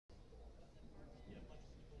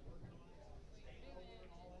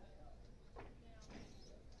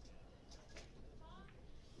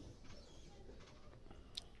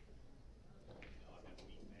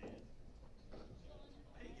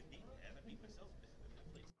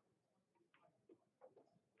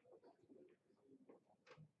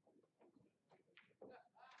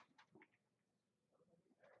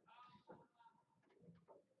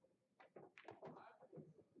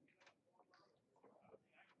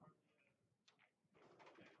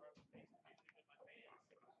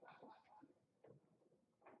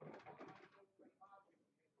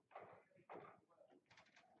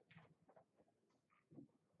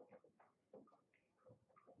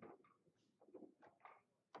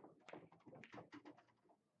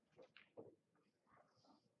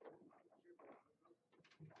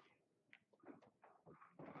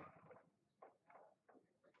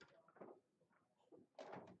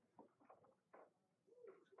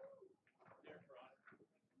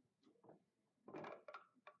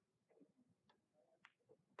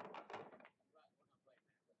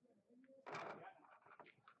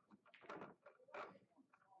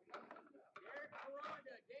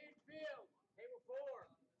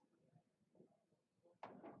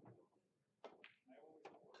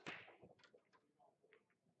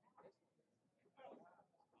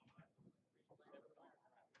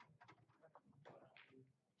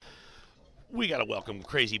We got to welcome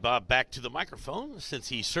Crazy Bob back to the microphone since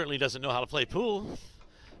he certainly doesn't know how to play pool.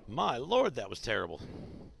 My Lord, that was terrible.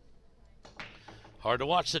 Hard to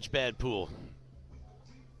watch such bad pool.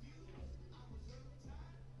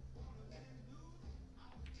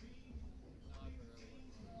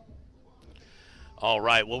 All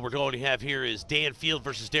right, what we're going to have here is Dan Field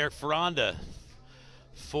versus Derek Foronda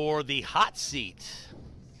for the hot seat.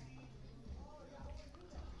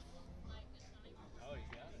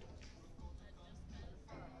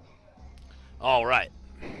 All right.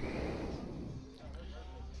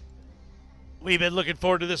 We've been looking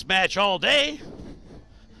forward to this match all day.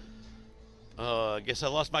 I guess I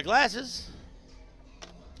lost my glasses.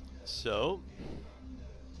 So,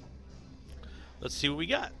 let's see what we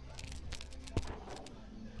got.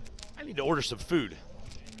 I need to order some food.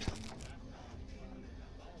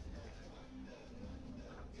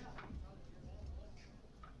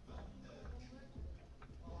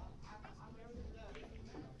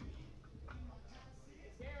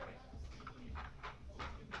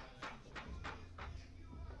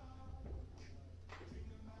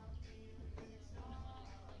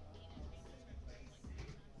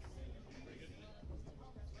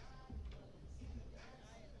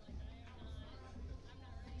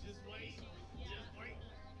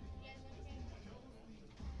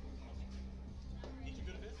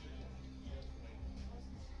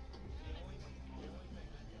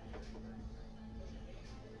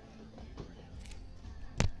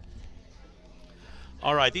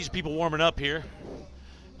 All right, these are people warming up here.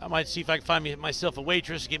 I might see if I can find myself a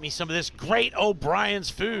waitress, get me some of this great O'Brien's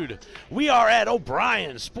food. We are at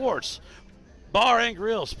O'Brien's Sports Bar and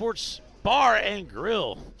Grill, Sports Bar and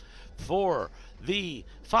Grill for the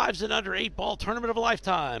Fives and Under 8-Ball Tournament of a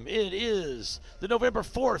Lifetime. It is the November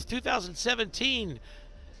 4th, 2017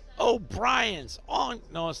 O'Brien's on,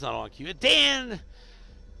 no, it's not on cue. Dan,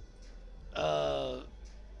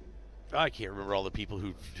 I can't remember all the people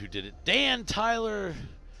who did it. Dan, Tyler,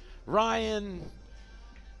 Ryan,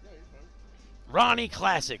 Ronnie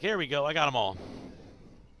Classic. There we go. I got them all.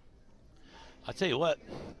 I'll tell you what.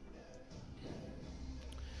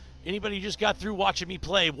 Anybody who just got through watching me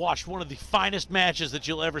play watched one of the finest matches that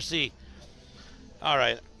you'll ever see. All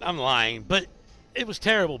right, I'm lying, but it was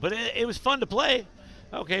terrible. But it was fun to play.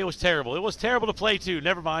 Okay, it was terrible. It was terrible to play, too.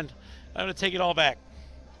 Never mind. I'm going to take it all back.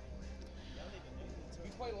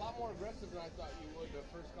 You played a lot more aggressive than I thought you would the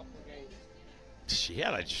first couple of games.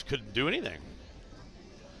 Yeah, I just couldn't do anything.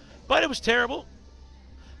 But it was terrible.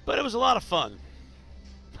 But it was a lot of fun.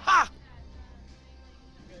 Ha!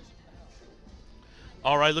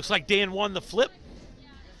 All right, looks like Dan won the flip.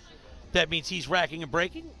 That means he's racking and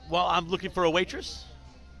breaking while I'm looking for a waitress.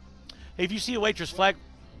 Hey, if you see a waitress, flag.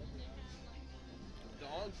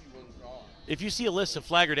 If you see a list,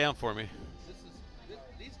 flag her down for me.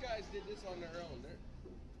 These guys did this on their own.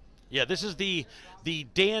 Yeah, this is the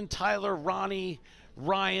Dan, Tyler, Ronnie,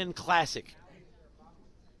 Ryan Classic.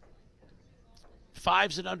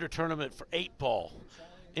 Fives and Under tournament for 8-ball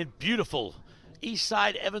in beautiful East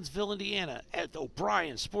Side, Evansville, Indiana at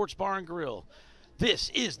O'Brien Sports Bar and Grill. This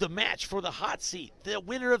is the match for the hot seat. The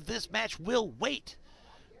winner of this match will wait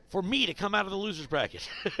for me to come out of the loser's bracket.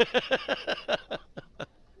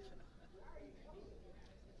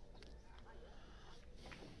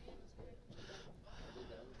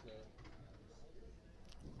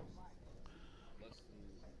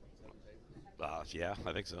 Yeah,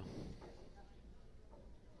 I think so.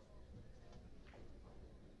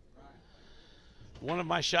 One of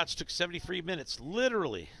my shots took 73 minutes,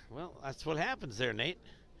 literally. Well, that's what happens there, Nate.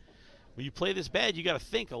 When you play this bad, you got to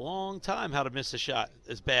think a long time how to miss a shot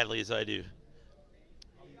as badly as I do.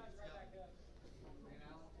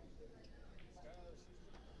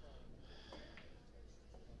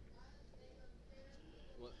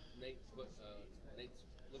 What, Nate's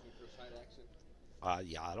looking for side action?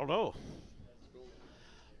 Yeah, I don't know.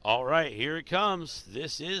 All right, here it comes.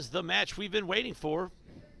 This is the match we've been waiting for.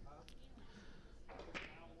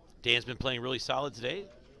 Dan's been playing really solid today.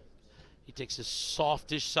 He takes a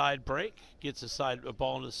softish side break, gets a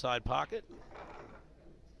ball into the side pocket.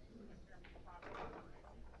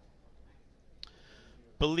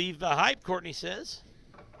 Believe the hype, Courtney says.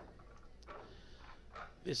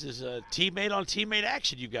 This is a teammate on teammate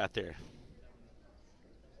action you got there.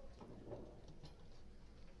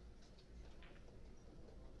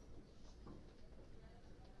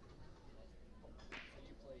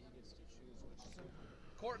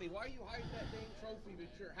 Courtney, why are you hiding that dang trophy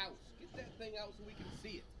at your house? Get that thing out so we can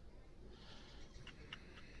see it.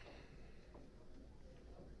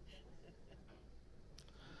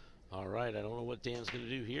 All right, I don't know what Dan's going to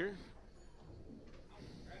do here.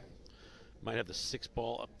 Might have the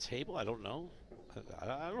 6-ball up table. I don't know. I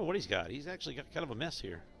don't know what he's got. He's actually got kind of a mess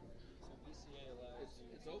here.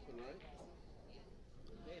 It's open,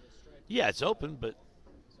 right? Yeah, it's open, but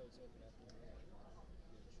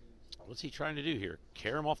what's he trying to do here?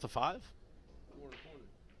 Carry him off the 5? 4 in the corner.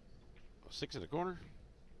 6 in the corner?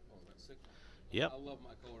 Oh, that's 6. Yep. I love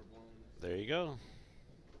my color blindness. There you go.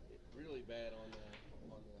 Really bad on the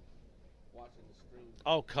watching the stream.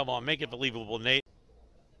 Oh, come on. Make it believable, Nate.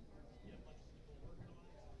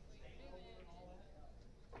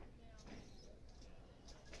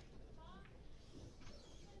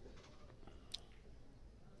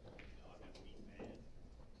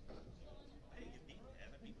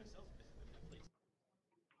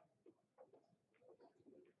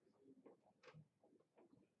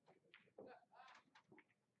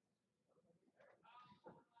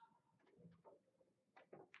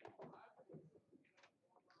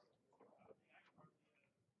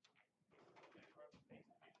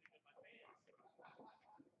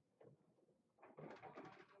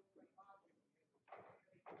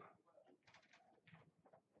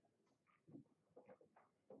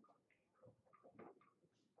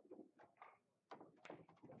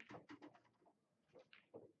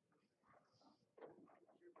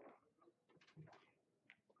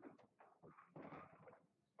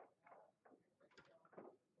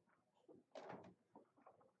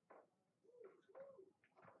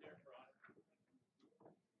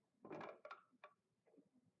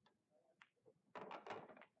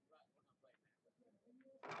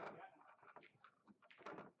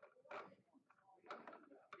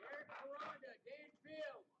 Foronda, Dave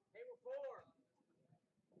Field, table 4.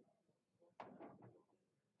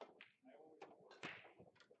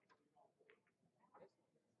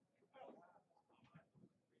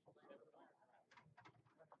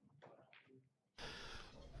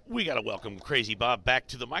 We got to welcome Crazy Bob back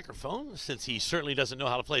to the microphone since he certainly doesn't know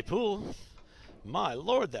how to play pool. My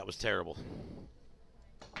Lord, that was terrible.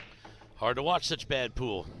 Hard to watch such bad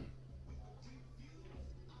pool.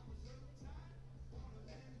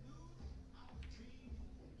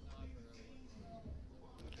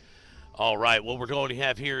 All right, what we're going to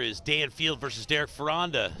have here is Dan Field versus Derek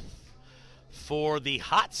Foronda for the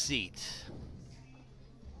hot seat.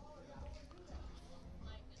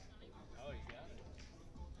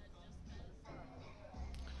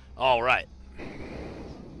 All right.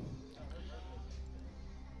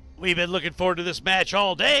 We've been looking forward to this match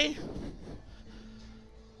all day.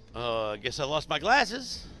 I guess I lost my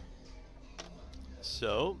glasses.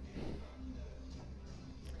 So,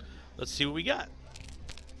 let's see what we got.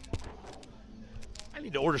 I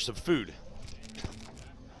need to order some food.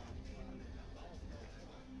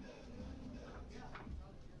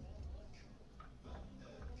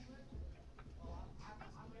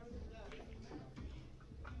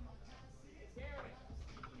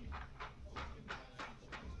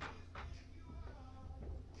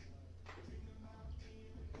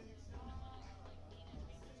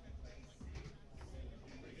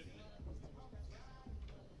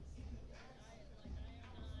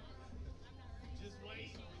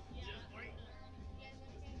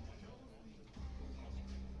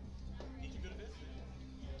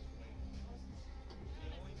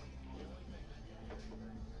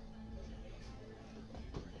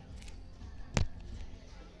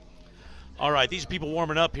 All right, these are people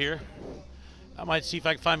warming up here. I might see if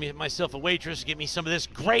I can find myself a waitress to get me some of this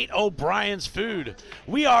great O'Brien's food.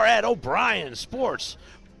 We are at O'Brien's Sports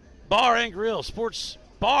Bar and Grill, Sports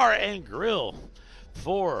Bar and Grill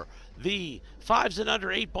for the 5s and under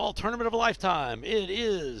 8-ball tournament of a lifetime. It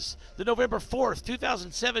is the November 4th,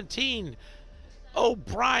 2017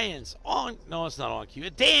 O'Brien's on, no, it's not on cue.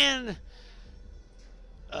 Dan,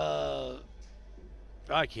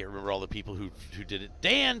 I can't remember all the people who did it.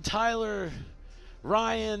 Dan, Tyler,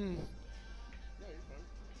 Ryan,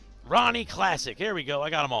 Ronnie Classic. There we go. I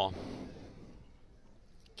got them all.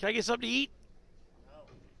 Can I get something to eat? No.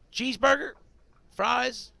 Cheeseburger?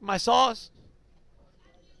 Fries? My sauce?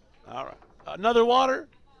 All right. Another water?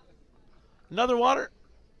 Another water?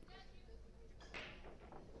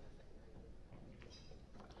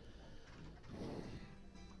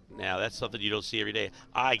 Now, that's something you don't see every day.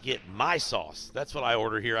 I get my sauce. That's what I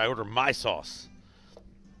order here. I order my sauce.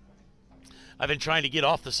 I've been trying to get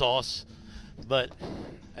off the sauce, but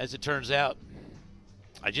as it turns out,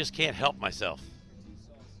 I just can't help myself.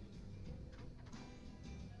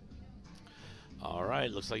 All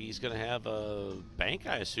right, looks like he's going to have a bank,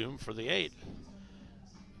 I assume, for the 8.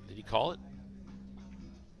 Did he call it?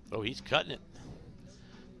 Oh, he's cutting it.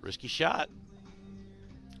 Risky shot.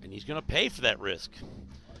 And he's going to pay for that risk.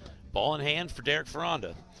 Ball in hand for Derek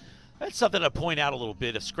Foronda. That's something to point out a little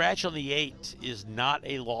bit. A scratch on the 8 is not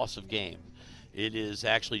a loss of game. It is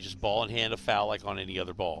actually just ball in hand, a foul like on any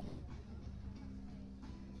other ball.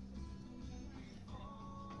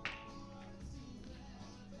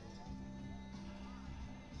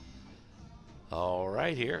 All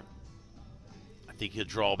right, here. I think he'll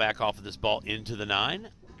draw back off of this ball into the 9,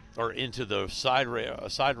 or into the side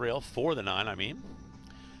rail for the 9, I mean.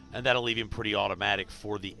 And that'll leave him pretty automatic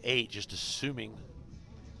for the 8, just assuming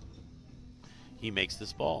he makes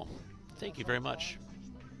this ball. Thank you very much.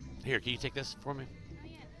 Here, can you take this for me?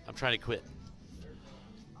 I'm trying to quit.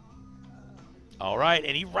 All right,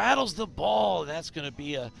 and he rattles the ball. That's going to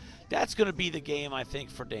be the game, I think,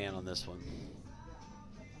 for Dan on this one.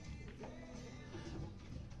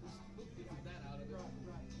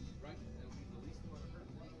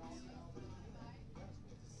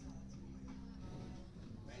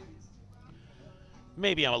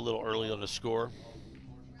 Maybe I'm a little early on the score.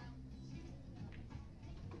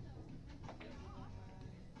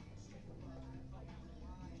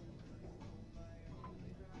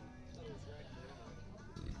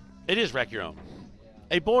 It is rack your own.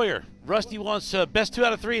 Hey, Boyer, Rusty wants best 2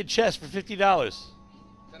 out of 3 in chess for $50.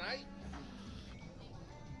 Tonight?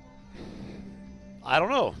 I don't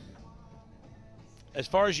know. As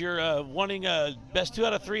far as you're wanting best 2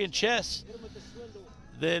 out of 3 in chess,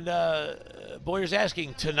 then Boyer's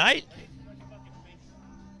asking tonight.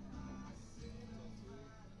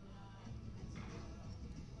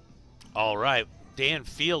 All right, Dan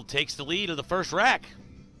Field takes the lead of the first rack.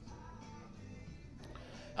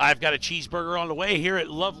 I've got a cheeseburger on the way here at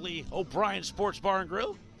lovely O'Brien Sports Bar and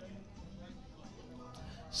Grill.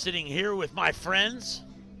 Sitting here with my friends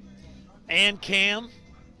and Cam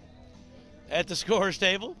at the scorer's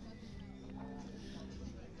table.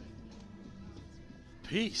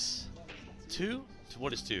 Peace. 2?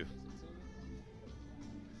 What is 2?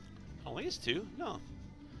 I don't think it's 2. No.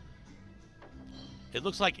 It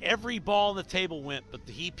looks like every ball on the table went, but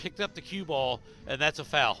he picked up the cue ball, and that's a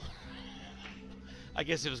foul. I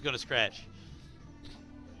guess it was going to scratch.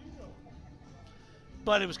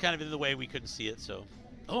 But it was kind of in the way we couldn't see it, so.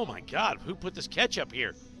 Oh, my God. Who put this ketchup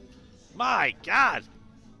here? My God.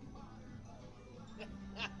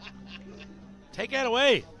 Take that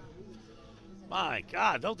away. My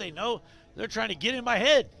God. Don't they know? They're trying to get in my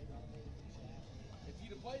head. If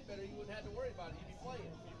you'd have played better, you wouldn't have to worry about it. You'd be playing.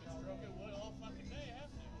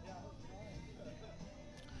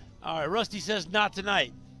 All right, Rusty says not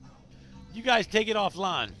tonight. You guys take it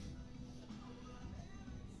offline.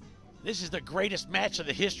 This is the greatest match of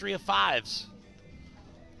the history of fives.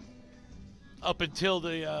 Up until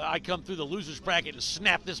I come through the loser's bracket and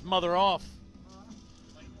snap this mother off.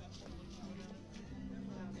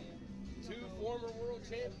 2 former world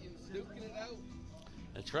champions duking it out.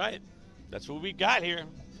 That's right. That's what we got here.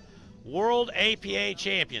 World APA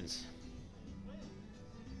champions.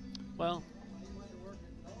 Well,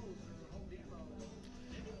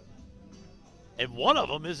 and one of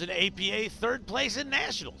them is an APA 3rd place in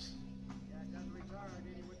nationals.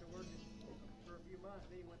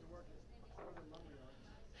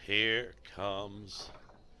 Here comes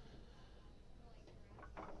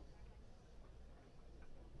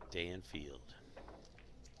Dan Field.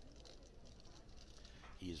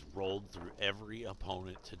 He's rolled through every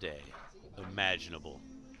opponent today imaginable.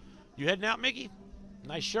 You heading out, Mickey?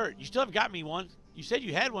 Nice shirt. You still haven't got me one. You said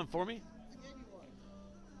you had one for me.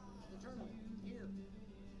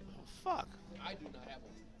 Oh, fuck. I do not have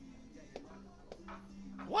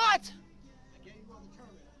one. What?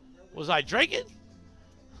 Was I drinking?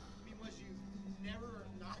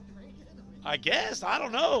 I guess. I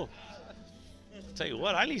don't know. Tell you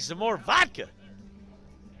what, I need some more vodka.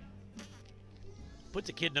 Put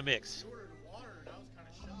the kid in the mix.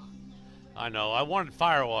 I know. I wanted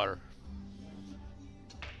fire water.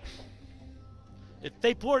 If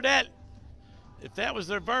they poured that, if that was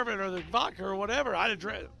their bourbon or their vodka or whatever, I'd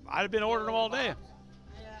have been ordering them all day.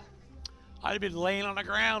 I'd have been laying on the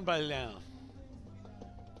ground by now.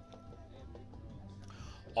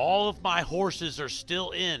 All of my horses are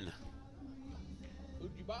still in.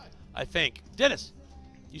 Who'd you buy? I think. Dennis,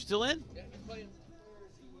 you still in? Yeah, he's playing.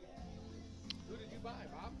 Who did you buy,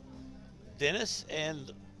 Bob? Dennis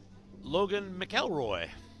and Logan McElroy.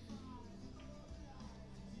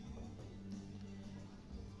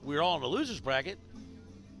 We're all in the loser's bracket.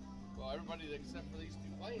 Well, everybody except for these 2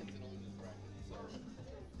 playing in the losers bracket.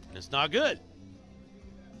 So. It's not good.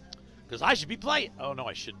 Because I should be playing. Oh, no,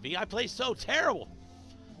 I shouldn't be. I play so terrible.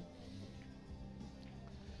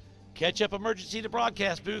 Catch up emergency to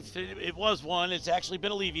broadcast booth. It was one. It's actually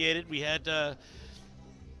been alleviated. We had,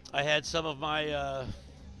 I had some of my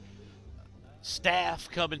staff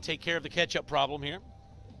come and take care of the catch-up problem here.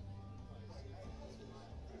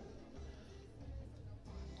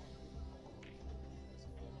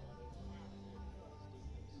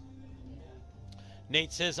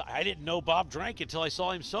 Nate says, I didn't know Bob drank until I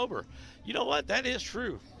saw him sober. You know what? That is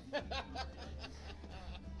true.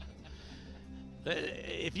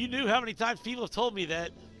 If you knew how many times people have told me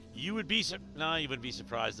that, you would be, no, you wouldn't be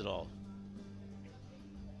surprised at all.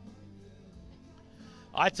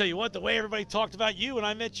 I tell you what, the way everybody talked about you when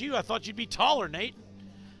I met you, I thought you'd be taller, Nate.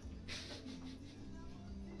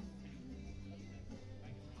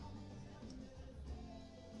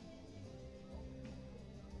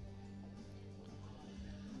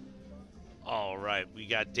 All right, we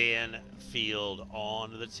got Dan Field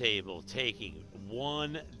on the table taking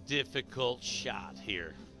one difficult shot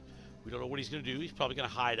here. We don't know what he's going to do. He's probably going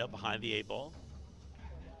to hide up behind the 8-ball.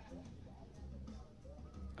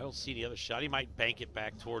 I don't see any other shot. He might bank it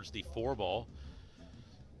back towards the 4-ball.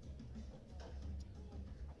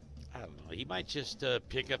 I don't know. He might just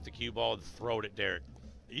pick up the cue ball and throw it at Derek.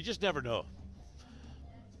 You just never know.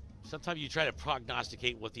 Sometimes you try to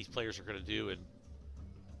prognosticate what these players are going to do, and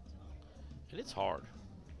it's hard.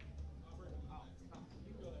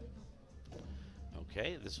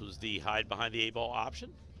 Okay, this was the hide behind the 8-ball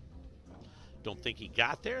option. Don't think he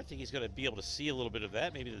got there. I think he's going to be able to see a little bit of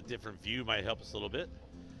that. Maybe the different view might help us a little bit.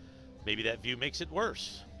 Maybe that view makes it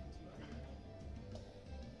worse.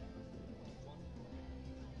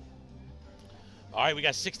 All right, we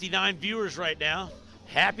got 69 viewers right now.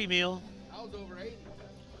 Happy Meal. I was over 80.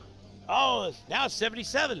 Oh, now it's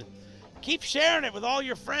 77. Keep sharing it with all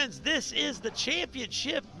your friends. This is the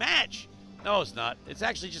championship match. No, it's not. It's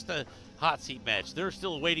actually just a hot seat match. They're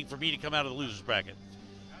still waiting for me to come out of the losers bracket.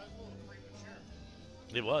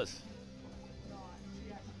 It was.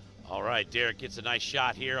 All right, Derek gets a nice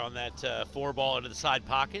shot here on that 4-ball into the side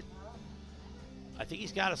pocket. I think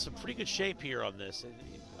he's got some pretty good shape here on this.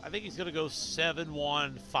 I think he's going to go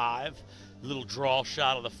 7-1-5. Little draw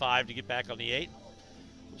shot on the 5 to get back on the 8.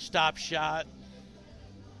 Stop shot.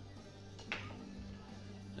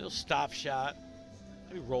 Little stop shot.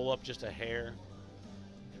 Maybe roll up just a hair.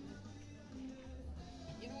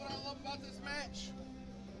 You know what I love about this match?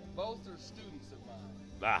 Both are students of mine.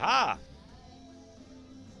 Aha!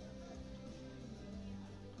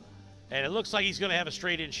 And it looks like he's going to have a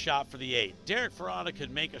straight-in shot for the 8. Derek Foronda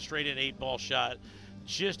could make a straight-in 8-ball shot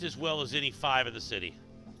just as well as any 5 in the city.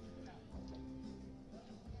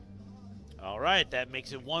 All right, that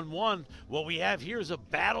makes it 1-1. What we have here is a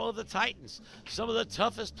battle of the Titans. Some of the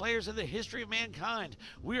toughest players in the history of mankind.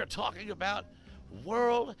 We are talking about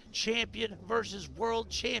world champion versus world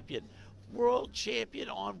champion. World champion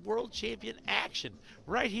on world champion action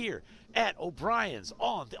right here at O'Brien's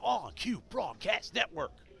on the On Cue Broadcast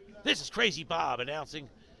Network. This is Crazy Bob announcing,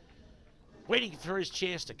 waiting for his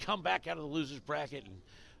chance to come back out of the losers bracket and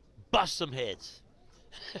bust some heads.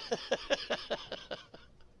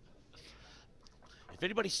 If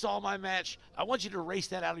anybody saw my match, I want you to erase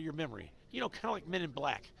that out of your memory. You know, kind of like Men in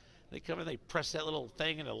Black. They come in, they press that little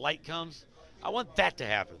thing, and the light comes. I want that to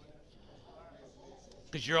happen.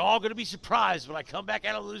 Because you're all going to be surprised when I come back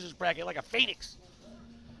out of the losers bracket like a phoenix,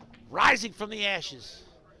 rising from the ashes,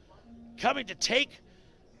 coming to take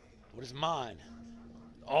what is mine,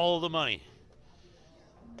 all the money,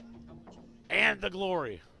 and the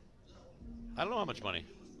glory. I don't know how much money.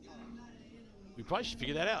 We probably should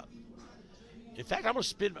figure that out. In fact,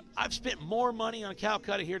 I've spent more money on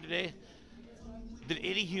Calcutta here today than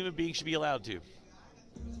any human being should be allowed to.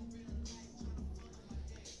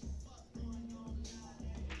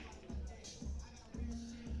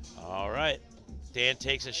 All right. Dan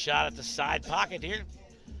takes a shot at the side pocket here.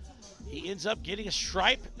 He ends up getting a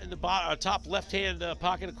stripe in the top left-hand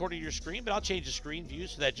pocket according to your screen, but I'll change the screen view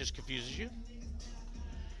so that just confuses you.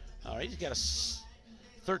 All right, he's got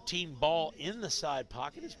a 13 ball in the side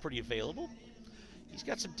pocket. It's pretty available. He's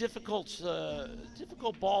got some difficult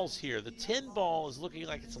balls here. The 10 ball is looking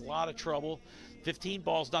like it's a lot of trouble. 15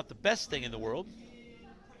 ball is not the best thing in the world.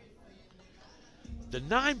 The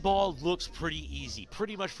 9 ball looks pretty easy,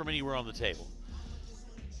 pretty much from anywhere on the table.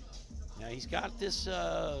 Now he's got this,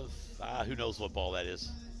 who knows what ball that is.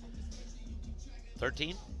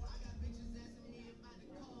 13?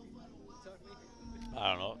 I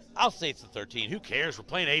don't know. I'll say it's the 13. Who cares? We're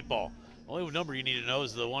playing 8 ball. Only number you need to know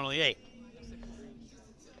is the one on the 8.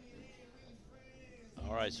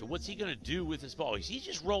 All right, so what's he going to do with this ball? He's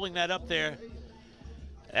just rolling that up there.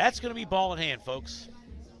 That's going to be ball in hand, folks.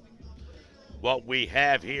 What we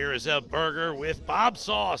have here is a burger with Bob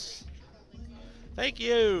sauce. Thank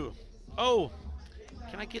you. Oh,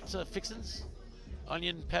 can I get fixins?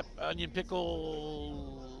 Onion,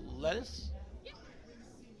 pickle, lettuce?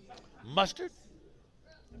 Mustard.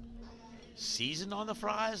 Seasoned on the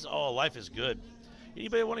fries. Oh, life is good.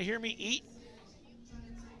 Anybody want to hear me eat?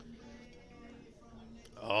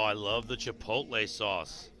 Oh, I love the chipotle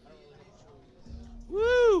sauce.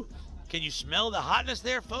 Woo! Can you smell the hotness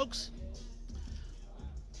there, folks?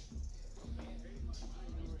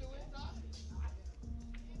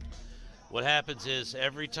 What happens is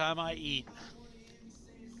every time I eat,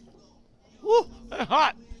 woo, it's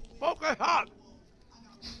hot. Folks, it's hot.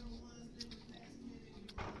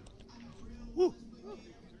 Woo.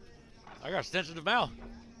 I got a sensitive mouth.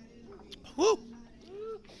 Woo.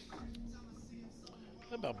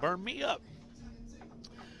 That about burned me up.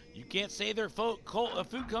 You can't say their food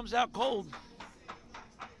comes out cold.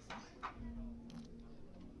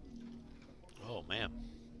 Oh, man.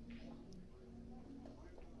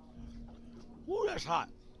 Woo, that's hot.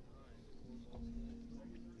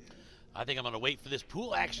 I think I'm going to wait for this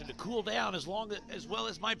pool action to cool down as well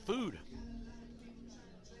as my food.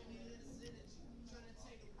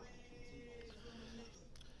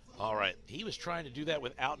 All right. He was trying to do that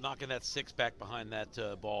without knocking that six back behind that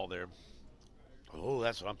ball there. Oh,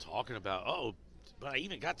 that's what I'm talking about. Oh, but I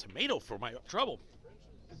even got tomato for my trouble.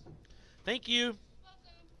 Thank you.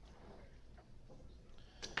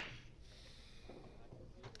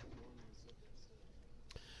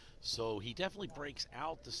 So he definitely breaks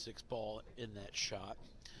out the 6 ball in that shot.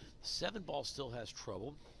 7 ball still has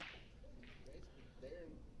trouble.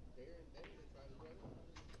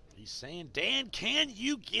 He's saying, Dan, can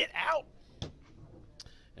you get out?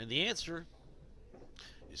 And the answer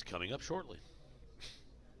is coming up shortly.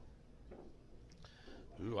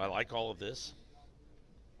 Ooh, I like all of this.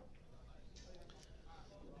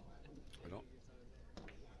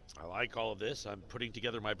 I like all of this. I'm putting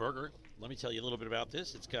together my burger. Let me tell you a little bit about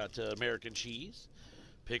this. It's got American cheese,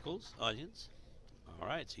 pickles, onions. All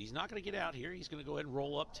right, so he's not going to get out here. He's going to go ahead and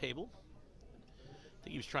roll up table. I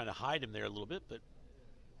think he was trying to hide him there a little bit, but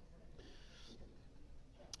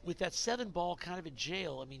with that 7 ball kind of in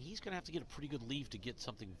jail, I mean, he's going to have to get a pretty good leave to get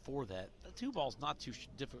something for that. The 2 ball's not too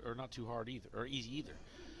difficult or not too hard either, or easy either.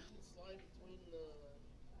 Slide between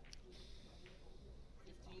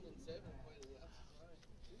 15 and 7.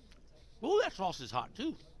 Oh, that sauce is hot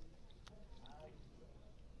too.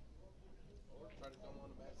 Or try to come on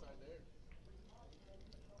the backside there.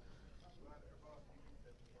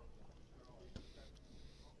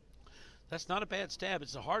 That's not a bad stab.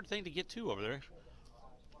 It's a hard thing to get to over there.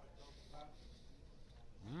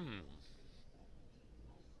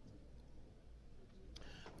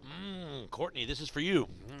 Courtney, this is for you.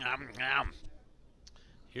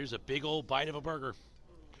 Here's a big old bite of a burger.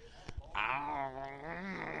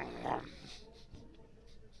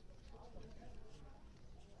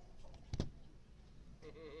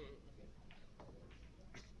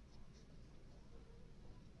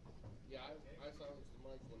 Yeah, I silenced the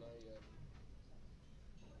mic when I.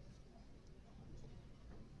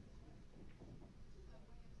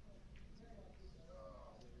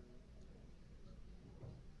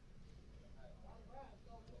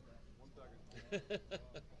 I'm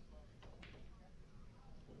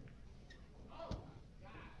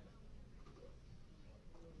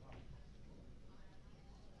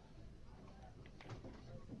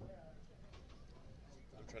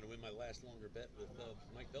trying to win my last longer bet with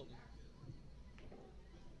Mike Belton.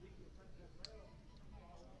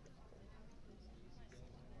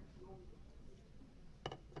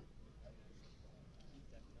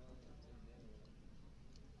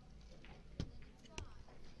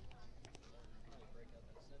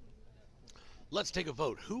 Let's take a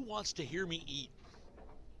vote. Who wants to hear me eat?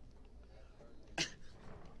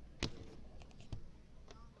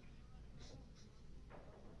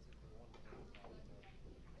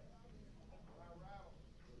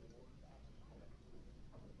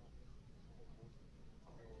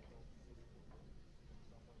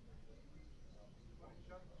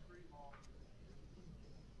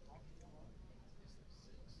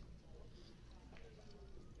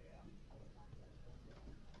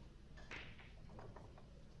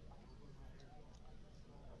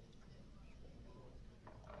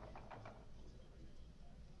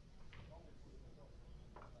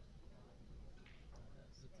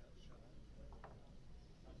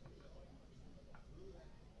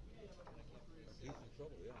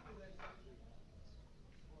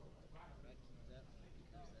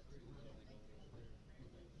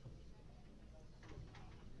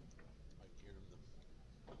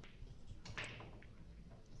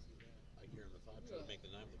 Make the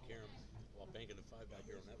 9 with the carom while banking a 5 back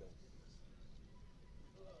here on that ball.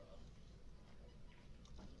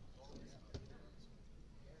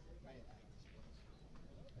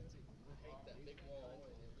 Hate that big wall.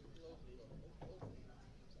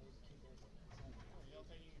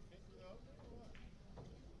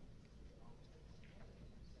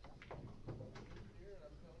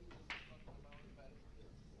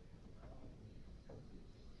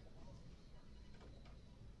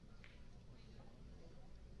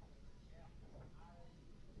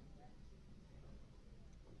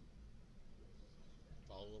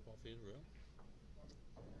 football field grill.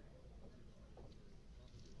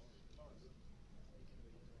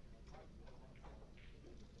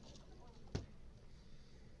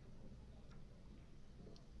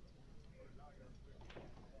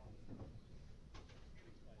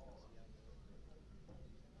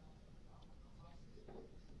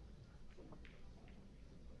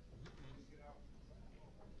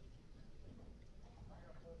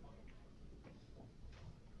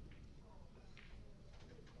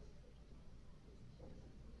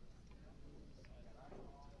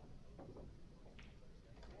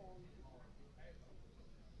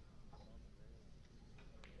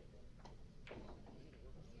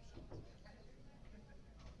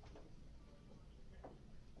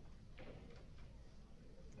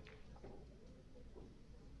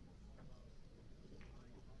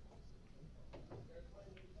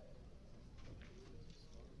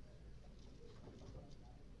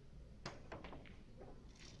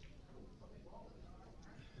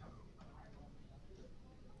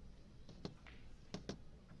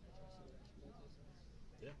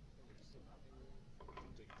 Yeah.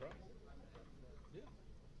 Take a truck. Yeah.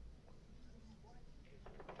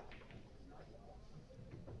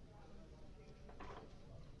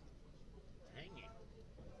 Tangy. Oh,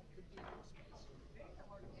 actually, okay.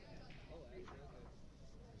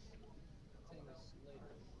 Tang is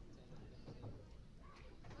later.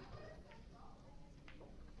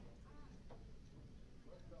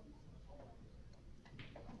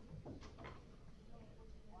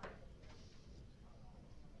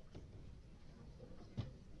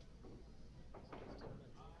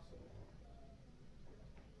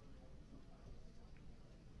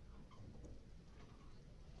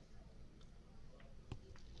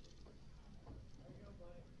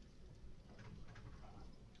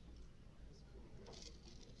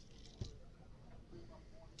 Tang comes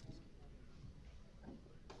later. Let's take my juice.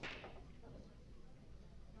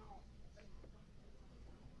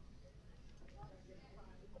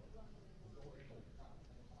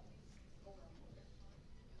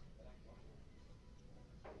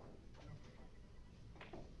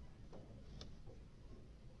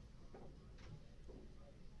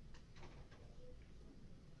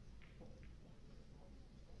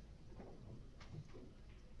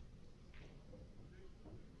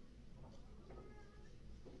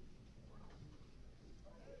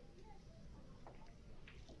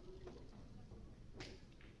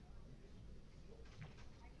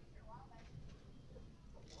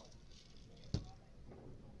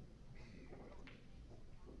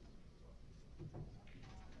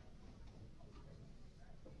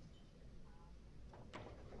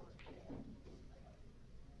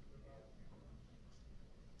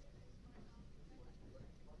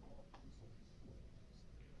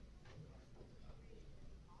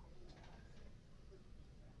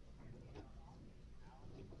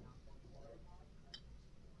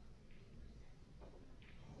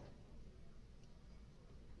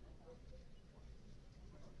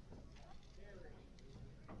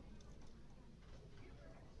 That's pretty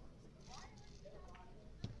good.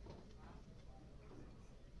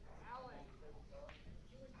 Alan,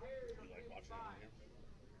 you and Terry You are like watching it 55. on here?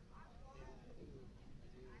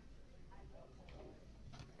 Yeah, I do. I do.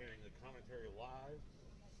 Hearing the commentary live.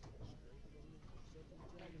 Straight from the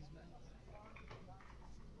dragon's mouth.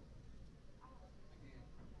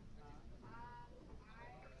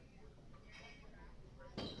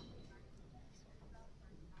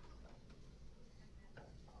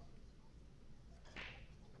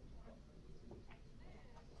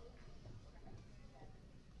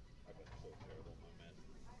 I've been so terrible, my man.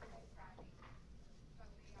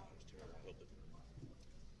 I was terrible. I hope it.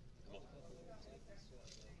 I was a couple of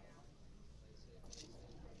weeks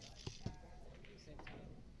after the swap, though. Like I said, but at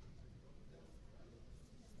the same time,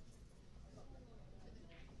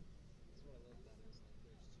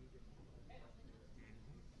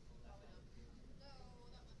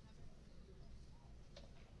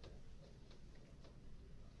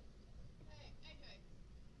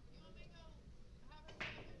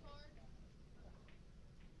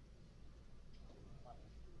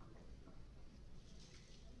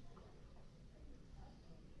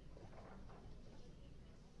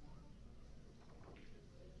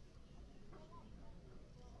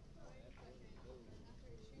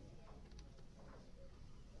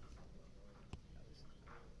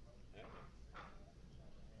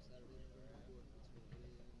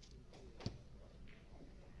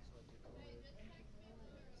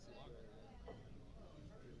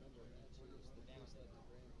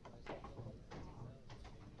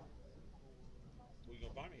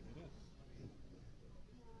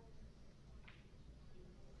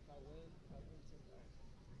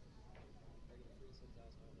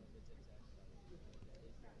 10,000. I don't know if it's exact, but they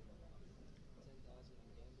 10,000 on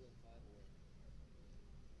gambling, 5 away.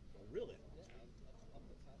 Oh, really? Yeah, I'll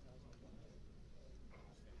put 5,000 on gambling.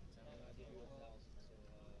 And I give you 1,000. So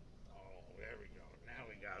Oh, there we go. Now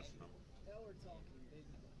we got some. now we're talking, baby.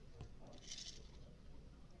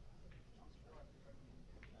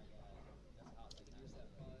 Use that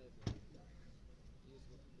 5 and use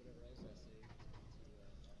whatever else I saved to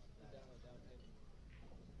put down a down payment.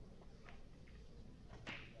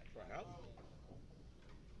 For a house?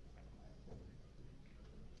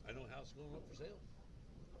 I know a house going up for sale.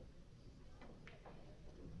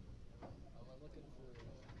 I'm looking for a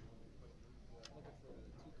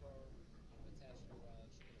 2-car attached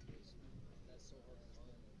garage in a basement. That's so hard to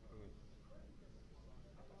find.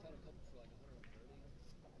 I've had a couple for like 130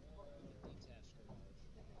 with a detached garage.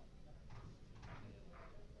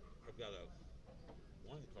 I've got a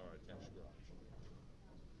 1-car attached garage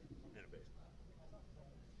and a basement.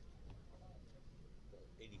 For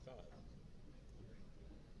 85.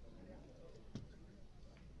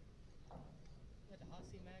 Got the hot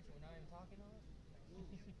seat match and we're not even talking on it?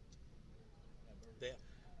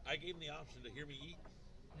 I gave them the option to hear me eat,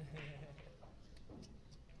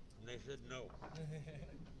 and they said no.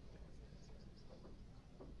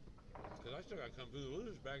 Because I still got to come through the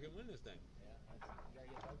losers back and win this thing. Yeah, you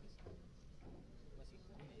gotta get focused. Unless you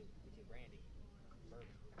win it with your brandy.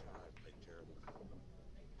 Bourbon. God, I played terrible.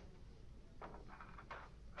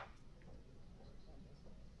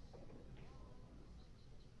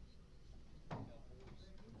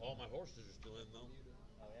 All my horses are still in, though.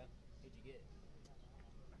 Oh, yeah? Who'd you get?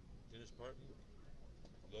 Dennis Parton,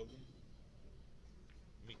 Logan,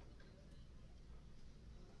 me.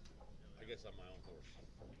 I guess I'm my own horse.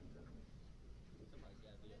 Somebody's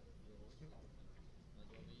got to be a horse. Might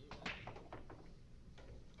as well be you.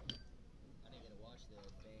 I didn't get to watch the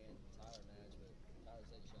Dan Tyler match, but Tyler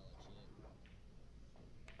said you shot like shit.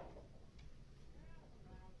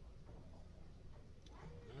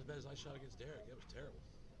 Not as bad as I shot against Derek. That was terrible.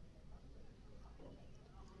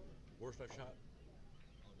 Worst I've shot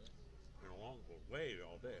All day. in a long way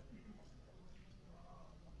all day.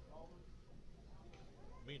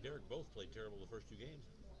 Me and Derek both played terrible the first 2 games.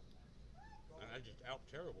 And I just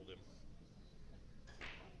out-terribled him.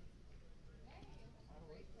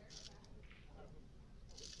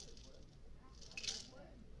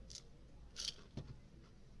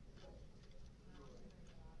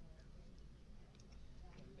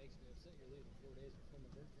 It makes me upset you're leaving 4 days before my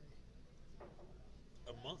birthday.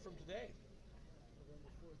 A month from today.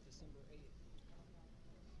 November 4th, December 8th.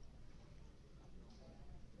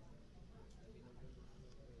 That'd be November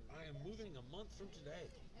 4th. I am moving a month from today.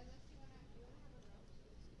 This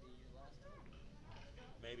could be your last time.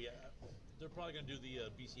 Maybe. They're probably going to do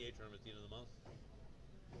the BCA tournament at the end of the month.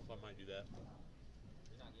 So I might do that.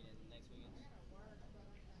 You're not getting in next weekend?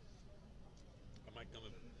 I might come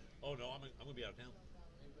in. Oh, no, I'm going to be out of town.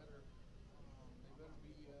 They better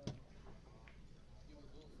be give us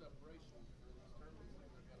a little separation for these tournaments. They're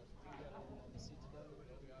gonna You got a little mamacita dough?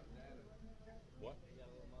 go out and at it. What? You got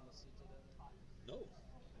a little mamacita dough? No.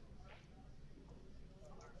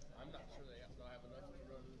 I'm not sure they'll have enough to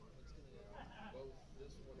run What's gonna both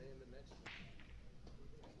this one and the next one.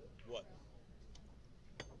 What?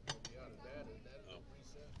 They'll be out of data. Data Oh.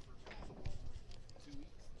 reset for 2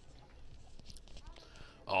 weeks.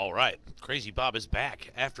 All right. Crazy Bob is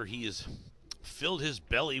back after he has filled his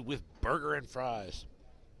belly with burger and fries.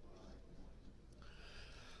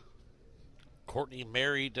 Courtney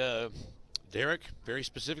married Derek very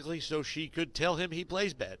specifically so she could tell him he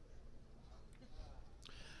plays bad.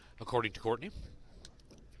 According to Courtney.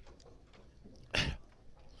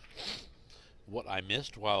 What I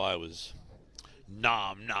missed while I was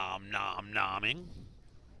nomming.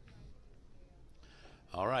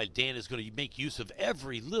 All right, Dan is going to make use of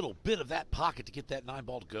every little bit of that pocket to get that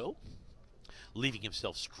 9-ball to go. Leaving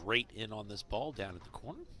himself straight in on this ball down at the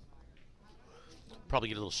corner. Probably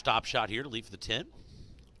get a little stop shot here to leave for the 10.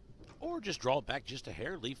 Or just draw it back just a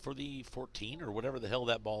hair, leave for the 14 or whatever the hell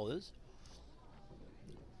that ball is.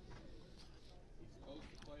 Supposed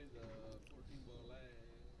to play the 14-ball lag.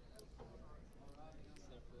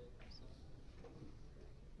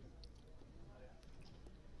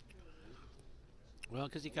 Well,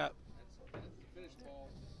 because he got... That's the finish ball.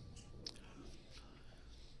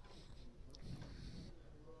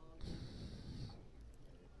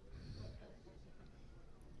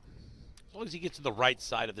 As long as he gets to the right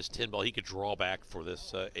side of this 10 ball, he could draw back for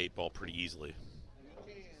this 8 ball pretty easily. You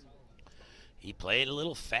can. He played a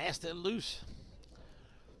little fast and loose.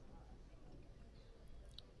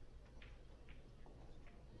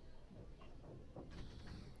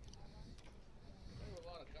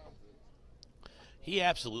 He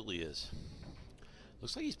absolutely is.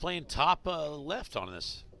 Looks like he's playing top left on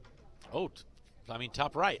this. Oh, I mean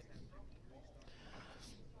top right.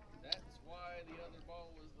 That's why the other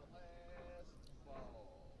ball was the last ball.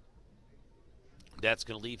 That's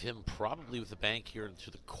going to leave him probably with the bank here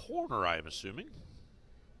into the corner, I'm assuming.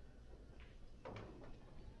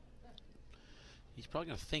 He's probably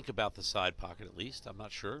going to think about the side pocket at least. I'm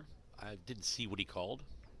not sure. I didn't see what he called.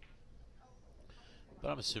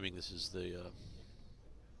 But I'm assuming this is the...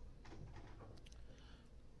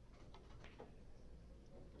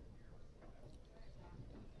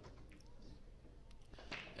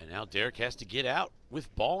 And now Derek has to get out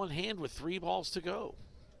with ball in hand with 3 balls to go.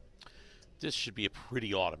 This should be a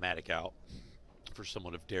pretty automatic out for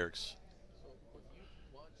someone of Derek's. So if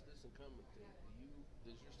you watch this and commentate,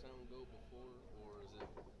 does your sound go before, or is it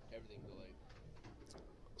everything delayed?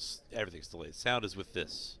 Everything's delayed. Sound is with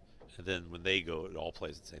this. And then when they go, it all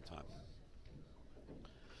plays at the same time.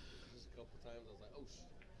 Just a couple times I was like, oh,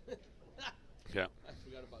 Yeah. I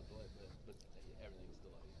forgot about delay, but everything's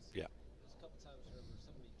delayed. Yeah. There's a couple times where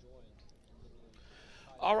somebody joined and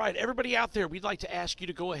literally All right, everybody out there, we'd like to ask you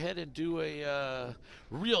to go ahead and do a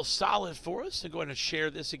real solid for us and go ahead and share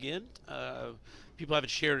this again. People haven't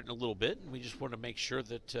shared it in a little bit, and we just want to make sure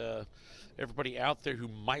that everybody out there who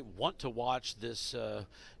might want to watch this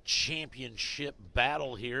championship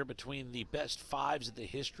battle here between the best 5s in the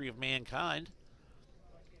history of mankind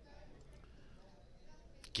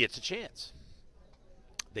gets a chance.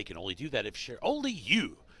 They can only do that if only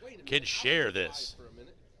you can share this. For a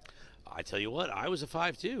minute. I tell you what, I was a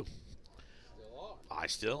 5 too. Still are. I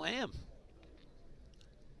still am.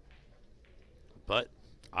 But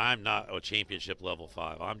I'm not a championship level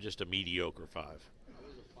 5. I'm just a mediocre 5. I was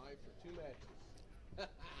a 5 for 2 matches.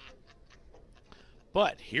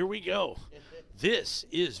 But here we go. This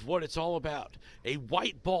is what it's all about. A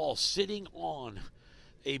white ball sitting on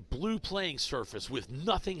a blue playing surface with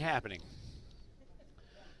nothing happening.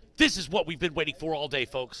 This is what we've been waiting for all day,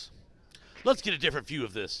 folks. Let's get a different view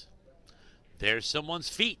of this. There's someone's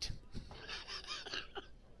feet.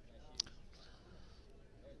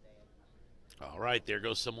 All right, there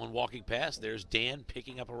goes someone walking past. There's Dan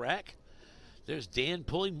picking up a rack. There's Dan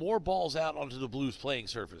pulling more balls out onto the Blues playing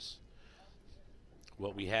surface.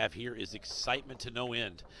 What we have here is excitement to no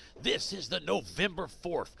end. This is the November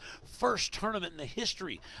 4th, first tournament in the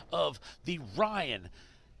history of the Ryan,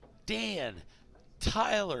 Dan,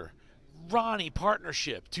 Tyler, Ronnie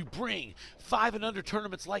partnership to bring 5 and under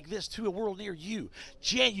tournaments like this to a world near you.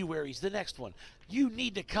 January's the next one. You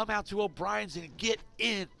need to come out to O'Brien's and get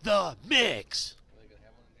in the mix. Are they going to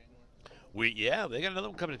have one in January? Yeah, they got another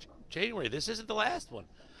one coming in January. This isn't the last one.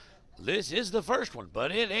 This is the first one,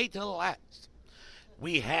 but it ain't the last.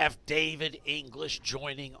 We have David English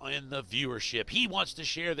joining in the viewership. He wants to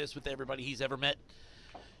share this with everybody he's ever met,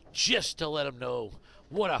 just to let them know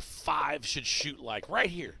what a 5 should shoot like. Right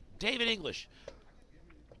here, David English.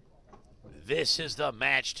 This is the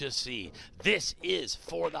match to see. This is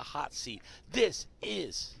for the hot seat. This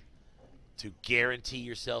is to guarantee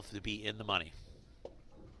yourself to be in the money.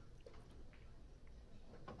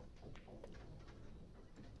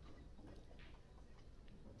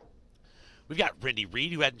 We've got Randy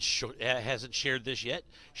Reed, who hasn't shared this yet.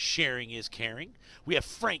 Sharing is caring. We have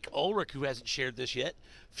Frank Ulrich, who hasn't shared this yet.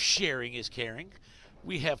 Sharing is caring.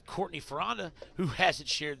 We have Courtney Foronda, who hasn't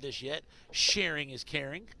shared this yet. Sharing is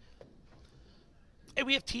caring. And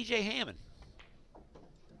we have TJ Hammond.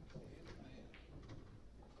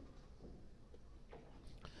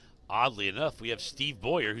 Oddly enough, we have Steve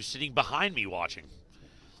Boyer, who's sitting behind me watching.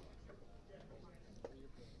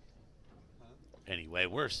 Anyway,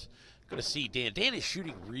 we're going to see Dan. Dan is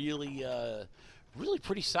shooting really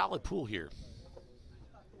pretty solid pool here.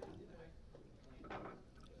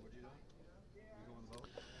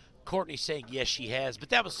 Courtney's saying yes, she has, but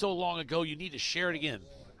that was so long ago, you need to share it again.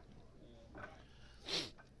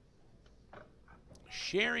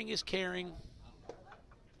 Sharing is caring.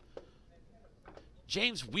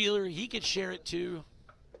 James Wheeler, he could share it too.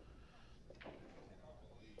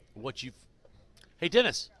 Hey,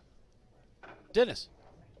 Dennis. Dennis.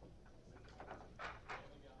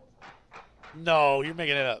 No, you're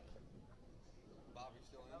making it up.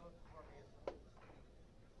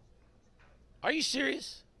 Are you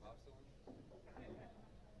serious?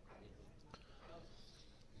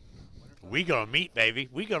 We gonna meet, baby.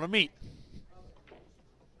 We gonna meet.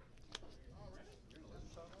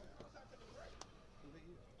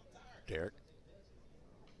 Derek.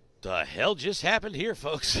 The hell just happened here,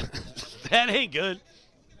 folks? That ain't good.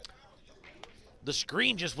 The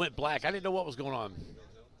screen just went black. I didn't know what was going on.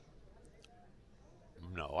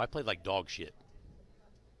 No, I played like dog shit.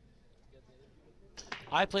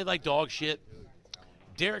 I played like dog shit.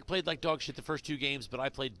 Derek played like dog shit the first 2 games, but I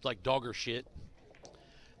played like dogger shit.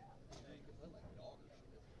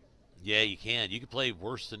 Yeah, you can. You can play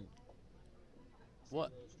worse than what?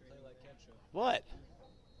 Play like ketchup. What? Let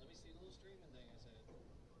me see the little streaming thing I said.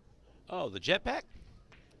 Oh, the jetpack?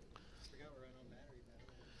 Forgot we're running on battery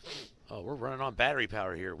power. Oh, we're running on battery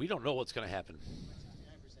power here. We don't know what's going to happen. 69%,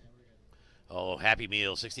 we're good. Oh, Happy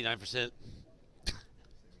Meal, 69%.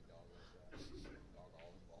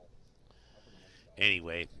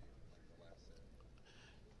 Anyway.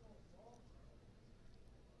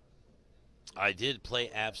 I did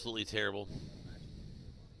play absolutely terrible.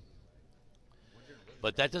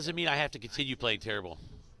 But that doesn't mean I have to continue playing terrible.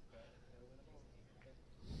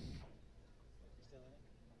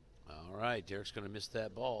 All right, Derek's going to miss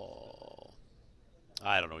that ball.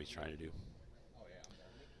 I don't know what he's trying to do.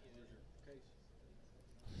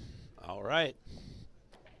 All right.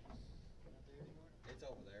 It's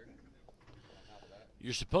over there. On top of that.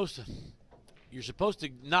 You're supposed to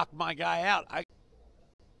knock my guy out.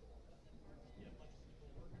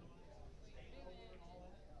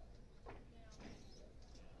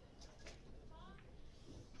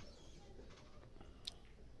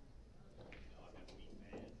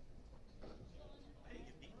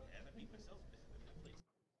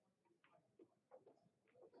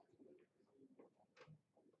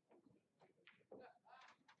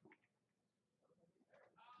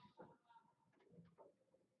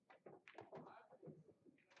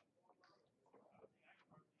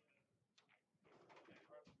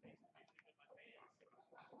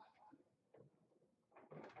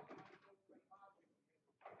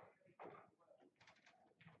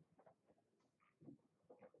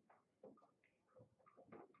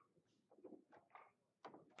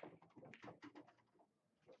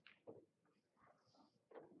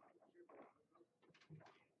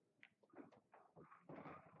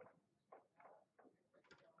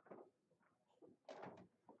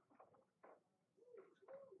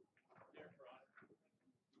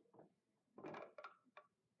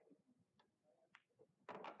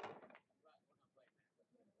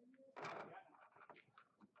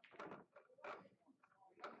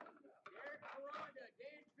 Derek Foronda,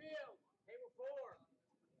 Dan Field, table 4.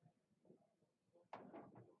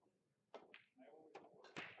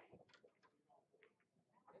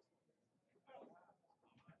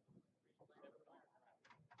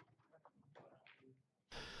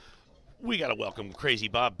 We got to welcome Crazy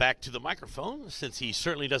Bob back to the microphone since he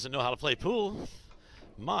certainly doesn't know how to play pool.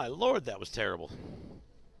 My Lord, that was terrible.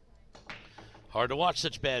 Hard to watch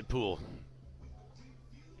such bad pool.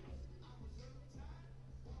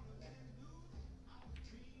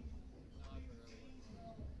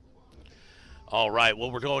 All right,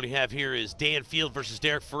 what we're going to have here is Dan Field versus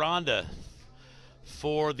Derek Foronda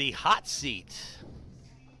for the hot seat.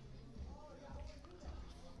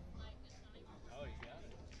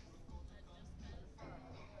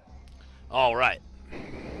 All right.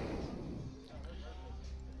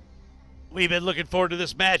 We've been looking forward to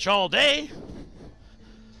this match all day.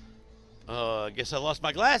 I guess I lost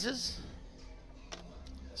my glasses.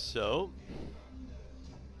 So,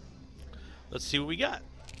 let's see what we got.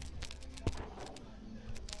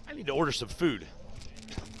 I need to order some food.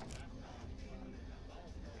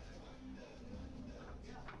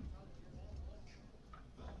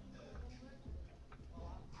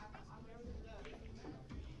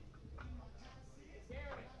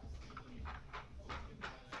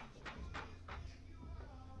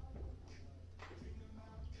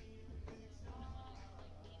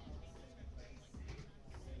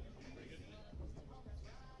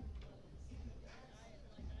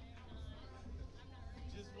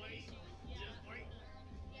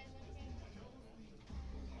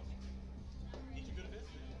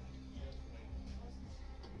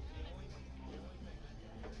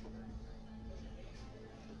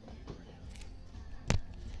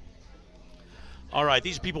 All right,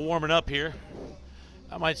 these are people warming up here.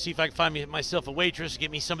 I might see if I can find myself a waitress,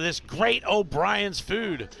 get me some of this great O'Brien's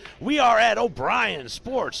food. We are at O'Brien's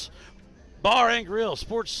Sports Bar and Grill,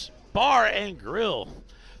 Sports Bar and Grill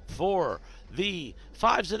for the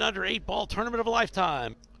 5s and under 8 ball tournament of a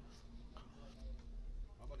lifetime.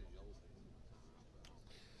 How about his yellow thing?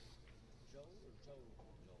 Joe or Joe?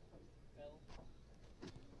 L?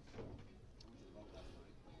 He was up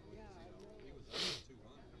to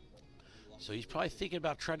 200. So he's probably thinking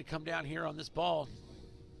about trying to come down here on this ball.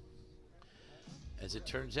 As it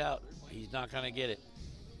turns out, he's not going to get it.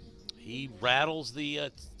 He rattles the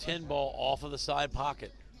 10 ball off of the side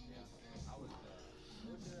pocket.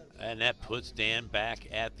 And that puts Dan back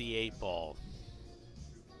at the 8 ball.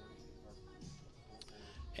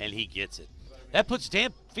 And he gets it. That puts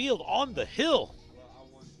Dan Field on the hill. Well, I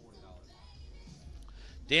won $40.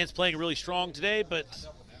 Dan's playing really strong today, but I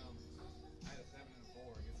doubled down. I had a 7 and 4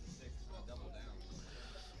 against the 6, and I doubled down.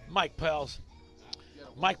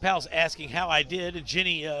 Mike Powell's asking how I did, and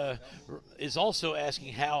Jenny is also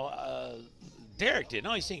asking how Derek did.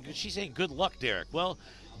 No, she's saying good luck, Derek. Well,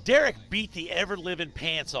 Derek beat the ever-living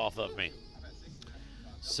pants off of me.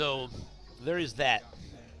 So there is that.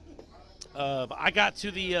 I got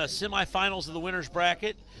to the semifinals of the winners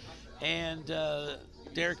bracket, and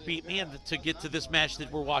Derek beat me to get to this match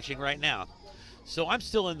that we're watching right now. So I'm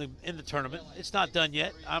still in the tournament. It's not done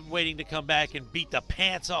yet. I'm waiting to come back and beat the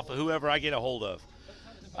pants off of whoever I get a hold of.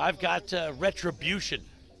 I've got retribution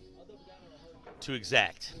to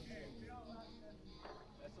exact.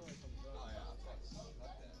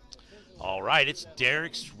 All right, it's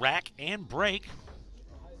Derek's rack and break.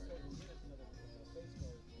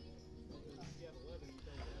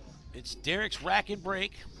 It's Derek's rack and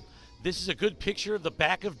break. This is a good picture of the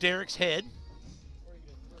back of Derek's head.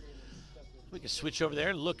 We can switch over there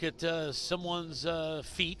and look at someone's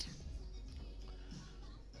feet.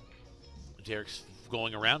 Derek's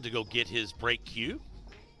going around to go get his break cue.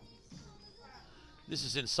 This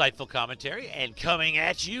is insightful commentary, and coming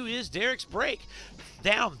at you is Derek's break.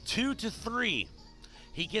 Down 2-3.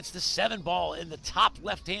 He gets the 7 ball in the top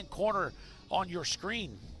left-hand corner on your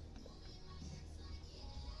screen.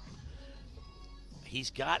 He's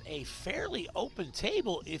got a fairly open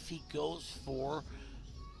table if he goes for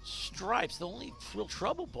stripes. The only real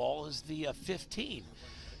trouble ball is the 15.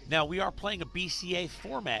 Now, we are playing a BCA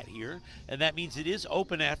format here, and that means it is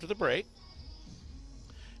open after the break.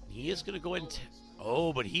 He is going to go ahead and...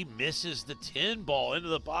 Oh, but he misses the 10 ball into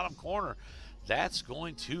the bottom corner. That's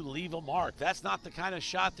going to leave a mark. That's not the kind of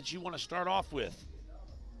shot that you want to start off with.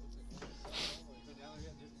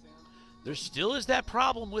 There still is that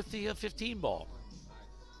problem with the 15 ball.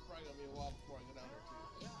 Probably gonna be a while before I go down there too.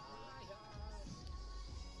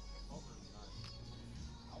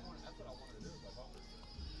 That's what I wanted to do. Like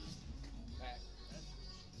Pack.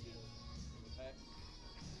 Pack.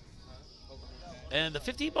 And the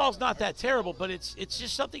 15 ball is not that terrible, but it's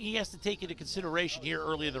just something he has to take into consideration here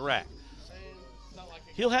early in the rack.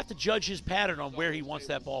 He'll have to judge his pattern on where he wants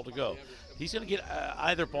that ball to go. He's going to get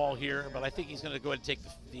either ball here, but I think he's going to go ahead and take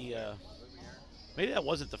the maybe that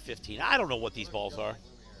wasn't the 15. I don't know what these balls are.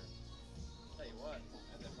 Tell you what,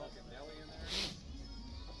 and that fucking deli in there.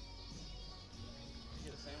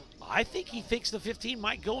 You get a sandwich. I think he thinks the 15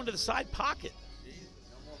 might go into the side pocket. Jesus,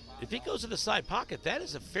 no more $5. If it goes in the side pocket, that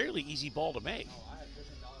is a fairly easy ball to make. I had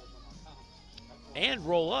 $15 on my account. And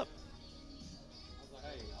roll up. I was like,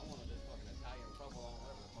 hey, I wanted this fucking Italian provolone,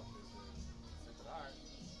 whatever the fuck this is. They said, all right,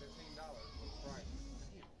 $15 with Sprite.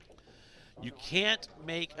 You can't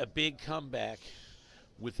make a big comeback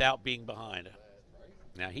without being behind.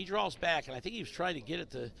 Now, he draws back, and I think he was trying to get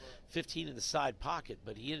it to 15 in the side pocket,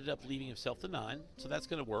 but he ended up leaving himself the 9, so that's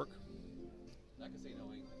going to work. That casino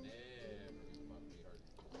ain't never gonna be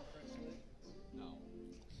hurt. No.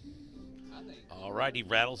 I think. All right, he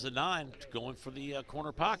rattles the 9, going for the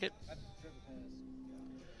corner pocket.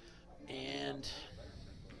 And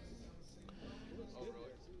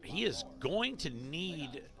he is going to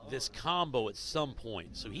need this combo at some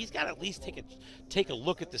point. So he's got to at least take a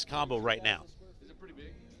look at this combo right now. Is it pretty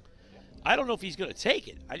big? I don't know if he's going to take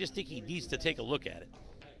it. I just think he needs to take a look at it.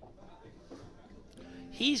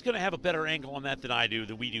 He's going to have a better angle on that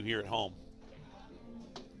than we do here at home.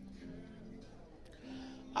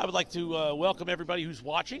 I would like to welcome everybody who's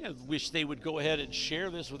watching. I wish they would go ahead and share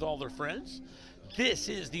this with all their friends. This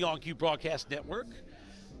is the OnCue Broadcast Network.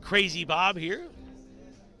 Crazy Bob here.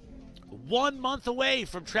 1 month away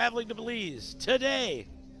from traveling to Belize today.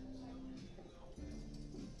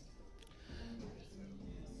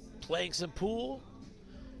 Playing some pool,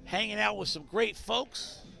 hanging out with some great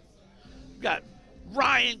folks. We've got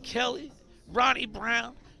Ryan Kelly, Ronnie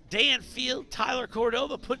Brown, Dan Field, Tyler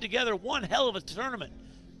Cordova put together one hell of a tournament.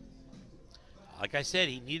 Like I said,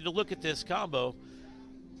 he needed to look at this combo,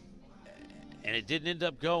 and it didn't end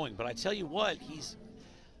up going. But I tell you what,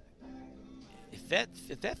 if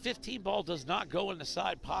that 15 ball does not go in the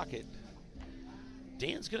side pocket,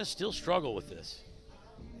 Dan's going to still struggle with this.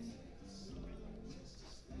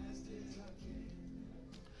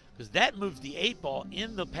 Because that moves the 8 ball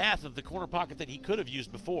in the path of the corner pocket that he could have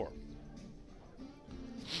used before.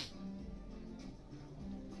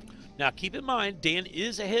 Now, keep in mind, Dan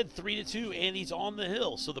is ahead 3-2, and he's on the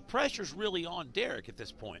hill. So the pressure's really on Derek at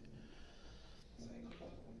this point.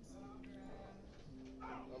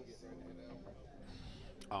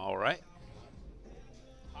 All right.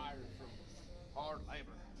 Hired from hard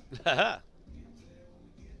labor.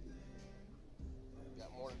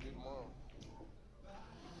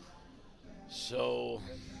 So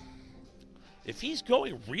if he's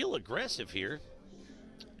going real aggressive here,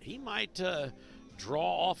 he might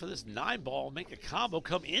draw off of this 9 ball, make a combo,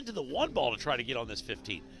 come into the 1 ball to try to get on this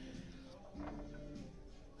 15.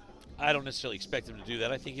 I don't necessarily expect him to do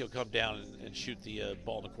that. I think he'll come down and shoot the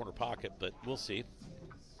ball in the corner pocket, but we'll see.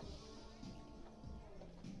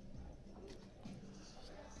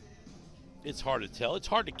 It's hard to tell. It's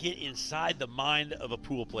hard to get inside the mind of a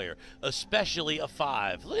pool player, especially a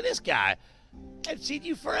 5. Look at this guy. I've seen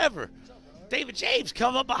you forever. David James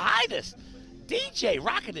come up behind us. DJ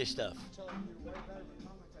rocking this stuff.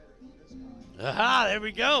 Aha, there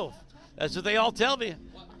we go. That's what they all tell me.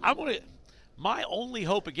 My only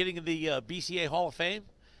hope of getting in the BCA Hall of Fame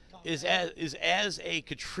is as a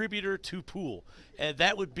contributor to pool, and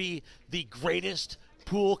that would be the greatest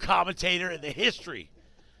pool commentator in the history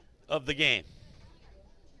of the game.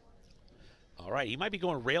 All right, he might be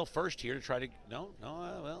going rail first here to try to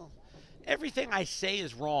well, everything I say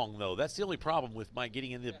is wrong though. That's the only problem with my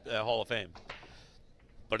getting in the Hall of Fame.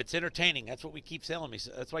 But it's entertaining. That's what we keep telling me.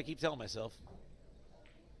 That's why I keep telling myself.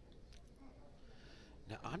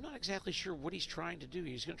 Now, I'm not exactly sure what he's trying to do.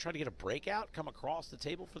 He's going to try to get a breakout, come across the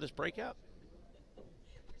table for this breakout.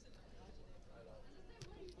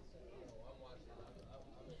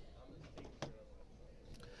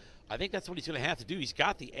 I think that's what he's going to have to do. He's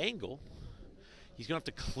got the angle. He's going to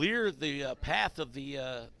have to clear the path of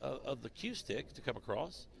the cue stick to come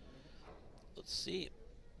across. Let's see.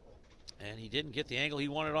 And he didn't get the angle he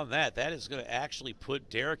wanted on that. That is going to actually put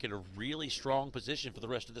Derek in a really strong position for the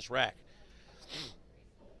rest of this rack.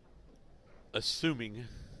 Assuming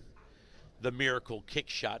the miracle kick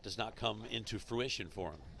shot does not come into fruition for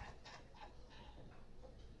him.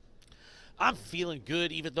 I'm feeling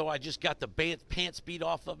good, even though I just got the pants beat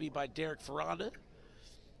off of me by Derek Foronda.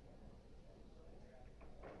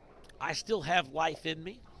 I still have life in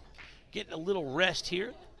me. Getting a little rest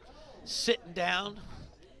here. Sitting down,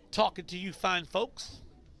 talking to you fine folks.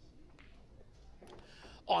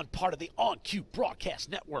 On part of the On Cue Broadcast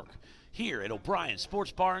Network here at O'Brien's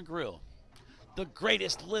Sports Bar and Grill. The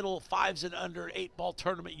greatest little 5s and under 8-ball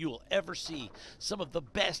tournament you will ever see. Some of the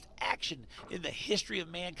best action in the history of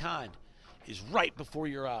mankind is right before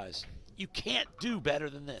your eyes. You can't do better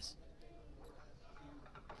than this.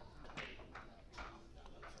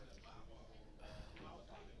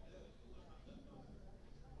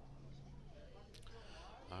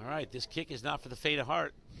 All right, this kick is not for the faint of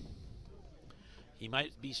heart. He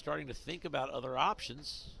might be starting to think about other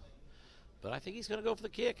options. But I think he's going to go for the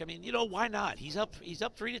kick. I mean, why not? He's up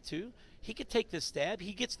 3-2. He could take this stab.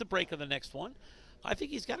 He gets the break on the next one. I think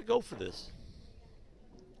he's got to go for this.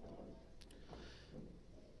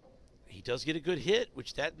 He does get a good hit,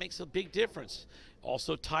 which that makes a big difference.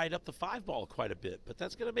 Also tied up the 5 ball quite a bit, but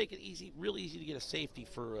that's going to make it real easy to get a safety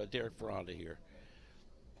for Derek Foronda here.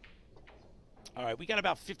 All right, we got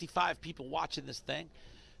about 55 people watching this thing.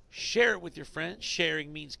 Share it with your friends.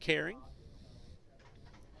 Sharing means caring.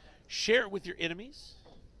 Share it with your enemies.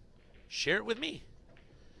 Share it with me.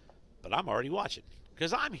 But I'm already watching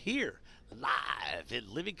because I'm here live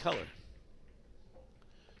in living color.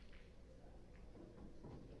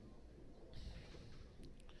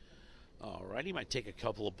 All right, he might take a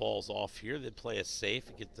couple of balls off here, then play it safe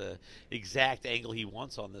and get the exact angle he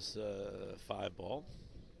wants on this 5 ball.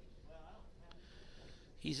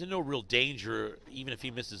 He's in no real danger, even if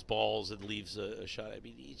he misses balls and leaves a shot. I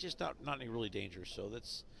mean, he's just not any really danger, so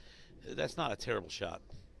that's not a terrible shot.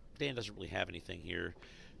 Dan doesn't really have anything here.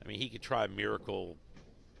 I mean, he could try a miracle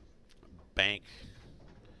bank.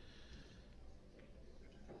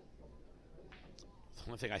 The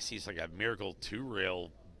only thing I see is like a miracle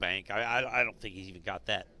 2-rail bank. I don't think he's even got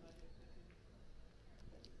that.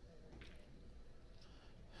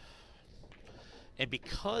 And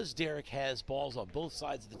because Derek has balls on both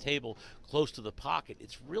sides of the table close to the pocket,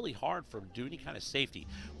 it's really hard for him to do any kind of safety.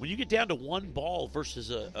 When you get down to 1 ball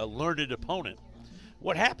versus a learned opponent,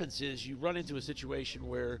 what happens is you run into a situation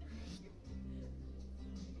where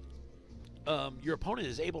your opponent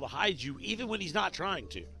is able to hide you even when he's not trying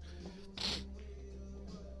to.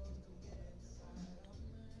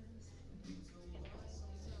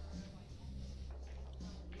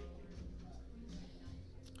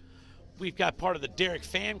 We've got part of the Derek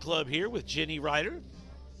fan club here with Jenny Ryder.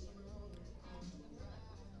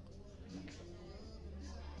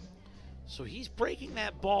 So he's breaking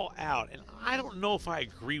that ball out, and I don't know if I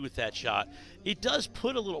agree with that shot. It does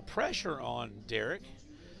put a little pressure on Derek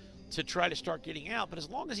to try to start getting out, but as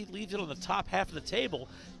long as he leaves it on the top half of the table,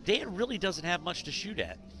 Dan really doesn't have much to shoot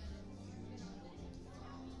at.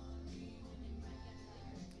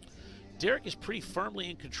 Derek is pretty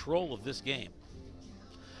firmly in control of this game.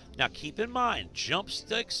 Now, keep in mind, jump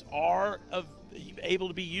sticks are able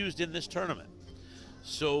to be used in this tournament.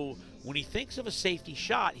 So when he thinks of a safety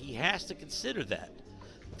shot, he has to consider that.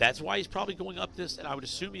 That's why he's probably going up this, and I would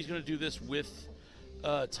assume he's going to do this with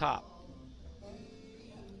top.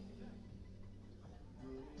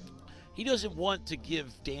 He doesn't want to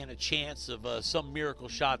give Dan a chance of some miracle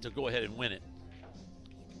shot to go ahead and win it.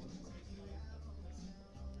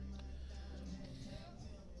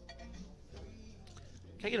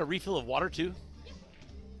 Can I get a refill of water too?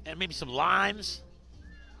 And maybe some limes?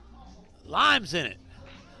 Limes in it.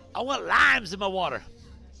 I want limes in my water.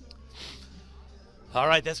 All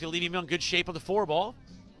right, that's going to leave him in good shape on the 4 ball.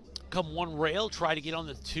 Come one rail, try to get on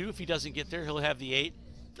the 2. If he doesn't get there, he'll have the 8.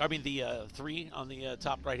 I mean the 3 on the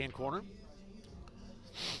top right-hand corner.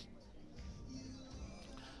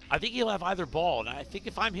 I think he'll have either ball, and I think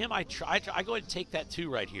if I'm him, I go ahead and take that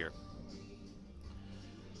 2 right here.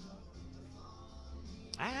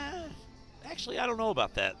 Actually, I don't know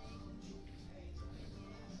about that.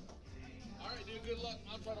 All right, dude, good luck.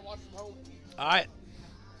 I'll try to watch from home. All right.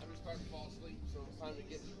 I'm just starting to fall asleep, so it's time to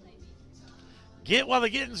get. Get while the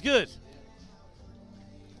getting's good.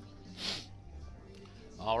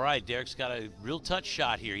 All right, Derek's got a real touch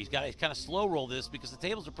shot here. He's got to kind of slow roll this because the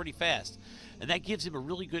tables are pretty fast. And that gives him a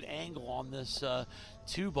really good angle on this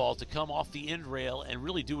 2 ball to come off the end rail and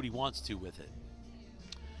really do what he wants to with it.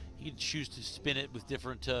 He can choose to spin it with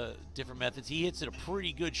different methods. He hits it a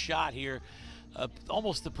pretty good shot here,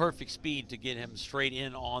 almost the perfect speed to get him straight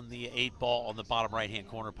in on the 8 ball on the bottom right-hand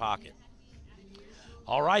corner pocket.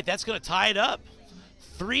 All right, that's going to tie it up,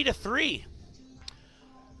 3-3.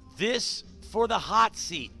 This for the hot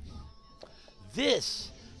seat.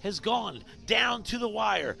 This has gone down to the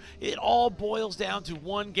wire. It all boils down to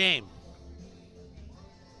one game.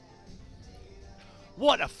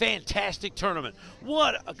 What a fantastic tournament.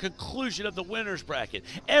 What a conclusion of the winner's bracket.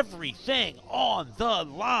 Everything on the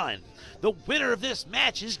line. The winner of this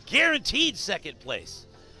match is guaranteed second place.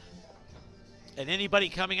 And anybody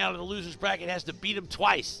coming out of the loser's bracket has to beat him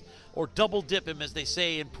twice or double dip him, as they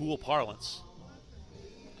say in pool parlance.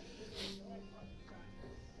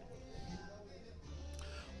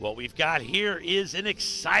 What we've got here is an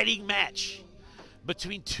exciting match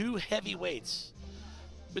between 2 heavyweights,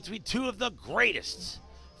 between 2 of the greatest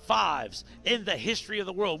 5s in the history of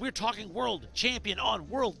the world. We're talking world champion on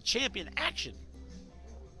world champion action.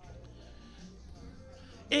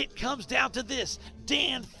 It comes down to this.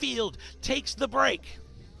 Dan Field takes the break,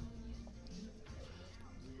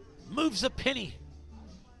 moves a penny,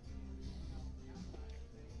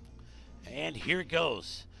 and here it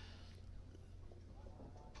goes.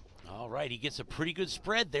 All right, he gets a pretty good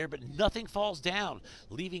spread there, but nothing falls down,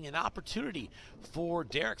 leaving an opportunity for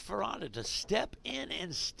Derek Foronda to step in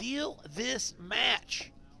and steal this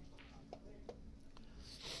match.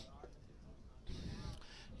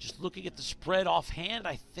 Just looking at the spread offhand,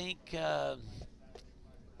 I think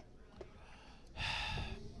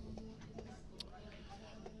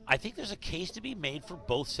there's a case to be made for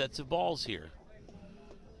both sets of balls here.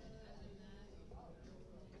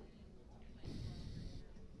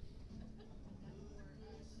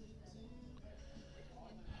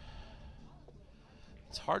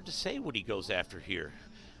 It's hard to say what he goes after here.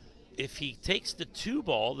 If he takes the 2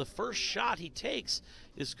 ball, the first shot he takes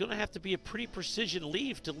is going to have to be a pretty precision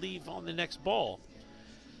leave to leave on the next ball.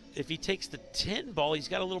 If he takes the 10 ball, he's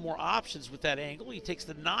got a little more options with that angle. He takes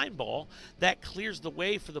the 9 ball, that clears the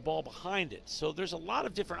way for the ball behind it. So there's a lot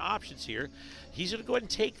of different options here. He's going to go ahead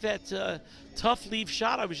and take that tough leave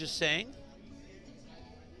shot I was just saying.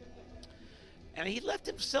 And he left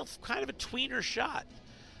himself kind of a tweener shot.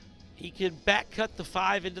 He can back cut the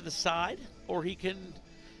 5 into the side, or he can,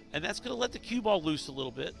 and that's going to let the cue ball loose a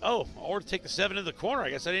little bit. Oh, or to take the 7 into the corner. I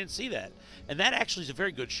guess I didn't see that. And that actually is a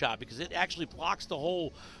very good shot because it actually blocks the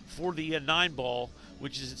hole for the 9 ball,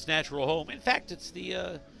 which is its natural home. In fact, it's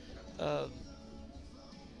the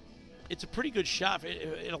it's a pretty good shot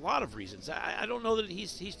in a lot of reasons. I don't know that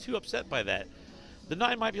he's too upset by that. The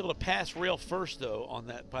 9 might be able to pass rail first though on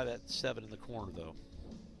that by that 7 in the corner though.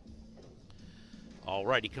 All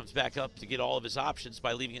right, he comes back up to get all of his options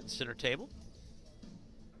by leaving it in the center table.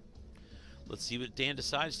 Let's see what Dan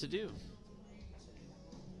decides to do.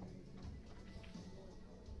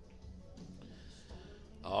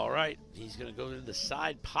 All right, he's going to go into the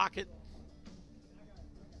side pocket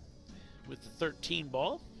with the 13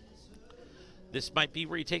 ball. This might be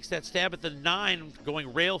where he takes that stab at the 9,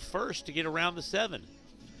 going rail first to get around the 7.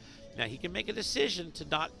 Now, he can make a decision to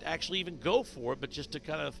not actually even go for it, but just to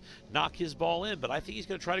kind of knock his ball in. But I think he's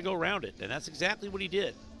going to try to go around it, and that's exactly what he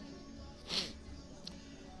did.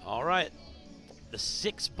 All right. The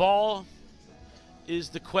 6 ball is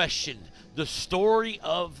the question. The story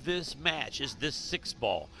of this match is this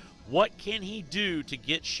 6-ball. What can he do to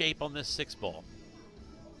get shape on this 6-ball?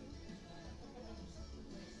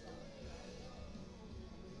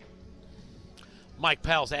 Mike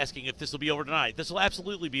Powell's asking if this will be over tonight. This will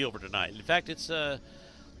absolutely be over tonight. In fact, it's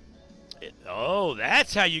oh,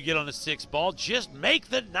 that's how you get on the 6-ball. Just make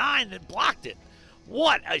the 9 that blocked it.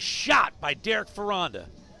 What a shot by Derek Foronda.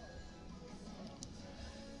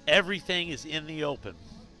 Everything is in the open.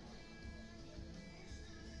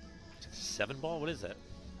 7-ball? What is that?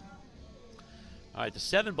 All right, the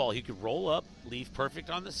 7-ball, he could roll up, leave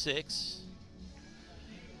perfect on the 6.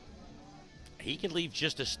 He can leave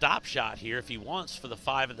just a stop shot here if he wants for the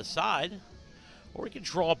 5 of the side. Or he can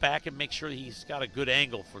draw back and make sure he's got a good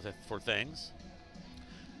angle for things.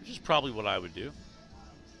 Which is probably what I would do.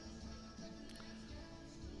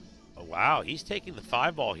 Oh, wow, he's taking the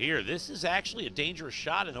 5-ball here. This is actually a dangerous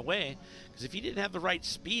shot in a way, because if he didn't have the right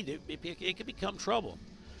speed, it could become trouble.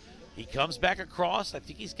 He comes back across. I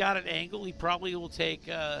think he's got an angle. He probably will take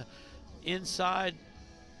inside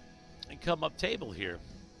and come up table here.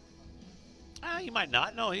 He might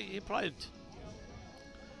not. No, he probably...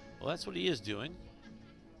 Well, that's what he is doing.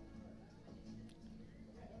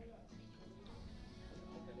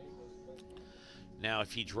 Now,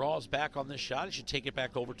 if he draws back on this shot, he should take it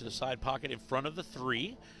back over to the side pocket in front of the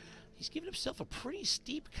 3. He's giving himself a pretty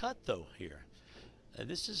steep cut, though, here. And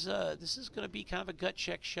this is going to be kind of a gut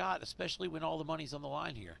check shot, especially when all the money's on the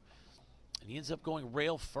line here. And he ends up going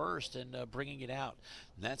rail first and bringing it out.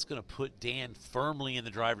 And that's going to put Dan firmly in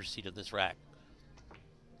the driver's seat of this rack.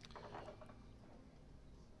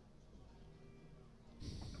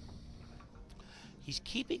 He's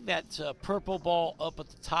keeping that purple ball up at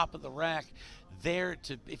the top of the rack there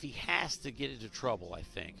to, if he has to get into trouble, I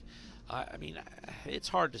think. I mean, it's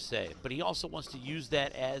hard to say, but he also wants to use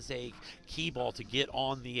that as a key ball to get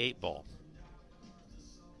on the 8-ball.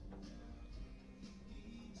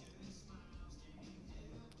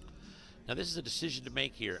 Now, this is a decision to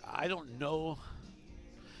make here. I don't know.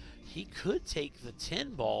 He could take the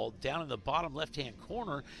 10-ball down in the bottom left-hand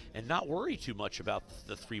corner and not worry too much about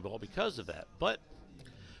the 3-ball because of that. But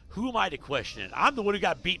who am I to question it? I'm the one who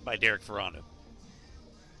got beat by Derek Foronda.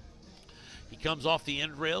 He comes off the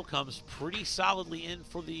end rail, comes pretty solidly in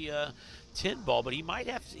for the 10-ball, but he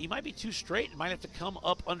might be too straight and might have to come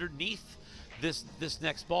up underneath this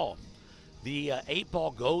next ball. The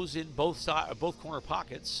 8-ball goes in both corner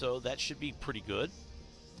pockets, so that should be pretty good.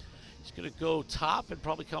 He's going to go top and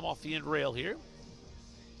probably come off the end rail here.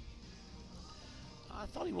 I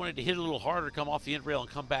thought he wanted to hit a little harder, come off the end rail and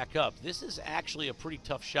come back up. This is actually a pretty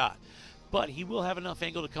tough shot. But he will have enough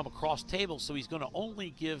angle to come across table, so he's going to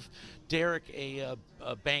only give Derek a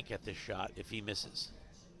bank at this shot if he misses.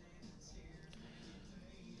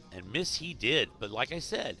 And miss he did, but like I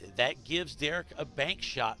said, that gives Derek a bank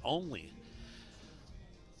shot only.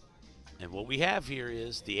 And what we have here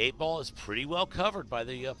is the 8-ball is pretty well covered by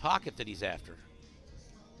the pocket that he's after.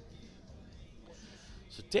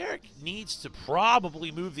 So Derek needs to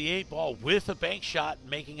probably move the 8-ball with a bank shot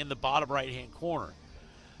making in the bottom right-hand corner.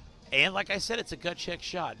 And like I said, it's a gut check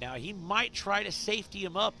shot. Now, he might try to safety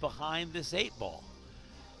him up behind this 8-ball.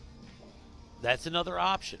 That's another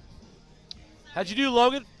option. How'd you do,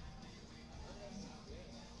 Logan?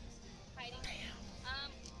 Fighting.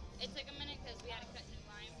 It took a minute because we had to cut new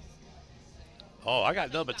limes. Oh, I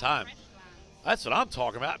got nothing but time. Fresh limes. That's what I'm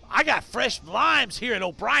talking about. I got fresh limes here at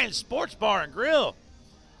O'Brien's Sports Bar and Grill.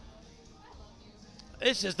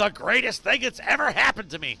 This is the greatest thing that's ever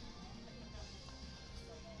happened to me.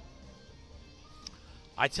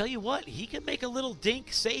 I tell you what, he can make a little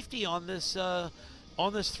dink safety on this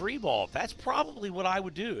 3-ball. That's probably what I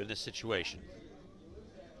would do in this situation.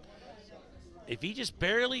 If he just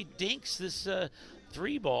barely dinks this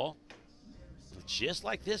 3-ball, just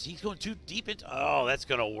like this, he's going too deep into. Oh, that's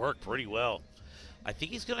going to work pretty well. I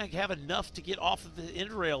think he's going to have enough to get off of the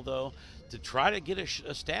end rail, though, to try to get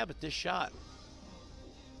a stab at this shot.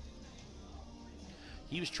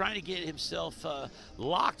 He was trying to get himself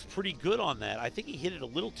locked pretty good on that. I think he hit it a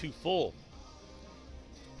little too full.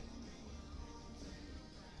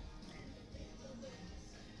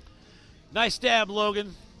 Nice stab,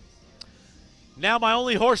 Logan. Now my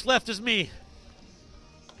only horse left is me.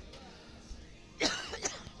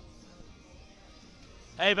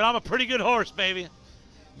 Hey, but I'm a pretty good horse, baby.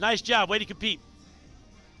 Nice job. Way to compete.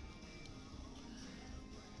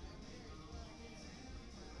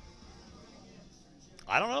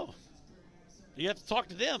 I don't know. You have to talk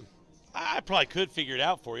to them. I probably could figure it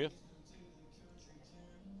out for you.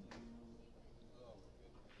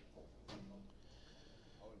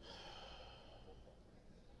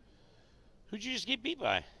 Who'd you just get beat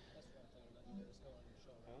by? That's what I'm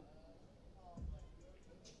thinking about.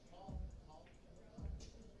 Just going on your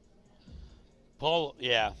shoulder. Paul,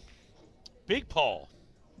 yeah. Big Paul.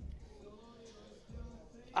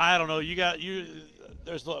 I don't know. You got you.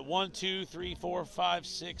 There's like 1, 2, 3, 4, 5,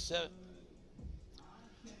 6, 7.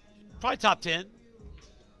 Probably top 10.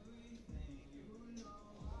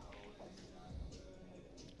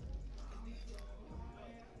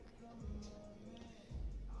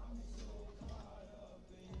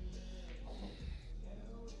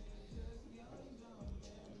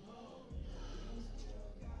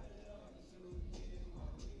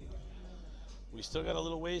 We still got a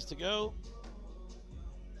little ways to go.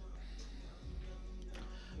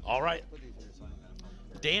 All right.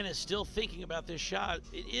 Dan is still thinking about this shot.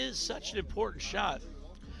 It is such an important shot.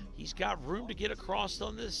 He's got room to get across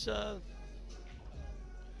on this,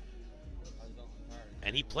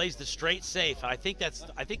 and he plays the straight safe. I think that's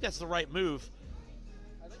the right move.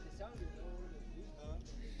 I think it sounded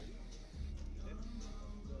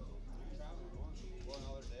Well,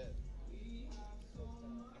 no, they're dead.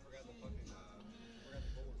 I forgot the fucking,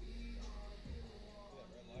 forgot the bullet. That red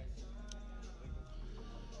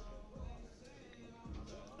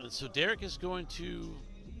light. And so Derek is going to.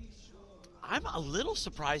 I'm a little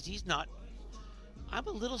surprised he's not. I'm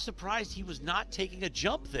a little surprised he was not taking a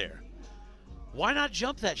jump there. Why not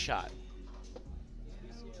jump that shot?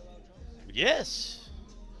 Yes.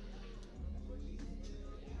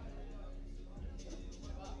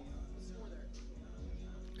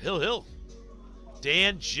 Hill.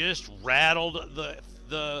 Dan just rattled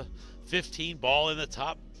the 15 ball in the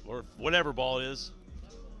top, or whatever ball it is.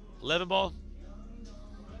 11 ball.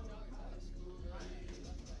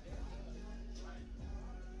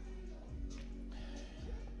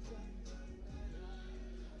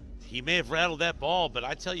 He may have rattled that ball, but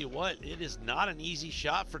I tell you what, it is not an easy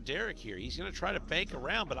shot for Derek here. He's going to try to bank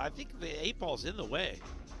around, but I think the 8 ball's in the way.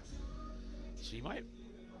 So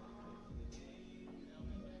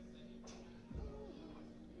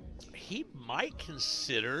he might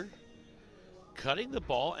consider cutting the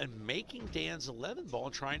ball and making Dan's 11 ball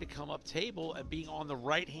and trying to come up table and being on the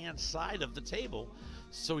right-hand side of the table,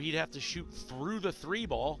 so he'd have to shoot through the 3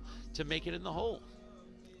 ball to make it in the hole.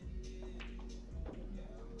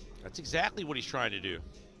 That's exactly what he's trying to do.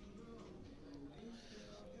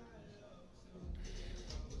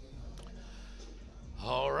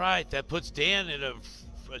 All right, that puts Dan in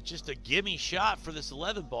just a gimme shot for this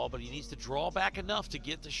 11 ball, but he needs to draw back enough to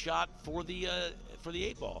get the shot for the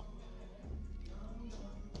 8 ball.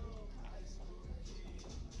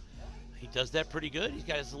 He does that pretty good. He's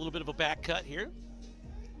got a little bit of a back cut here.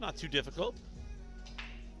 Not too difficult.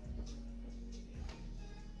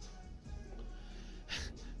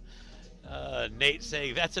 Nate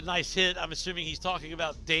saying, that's a nice hit. I'm assuming he's talking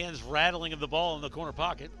about Dan's rattling of the ball in the corner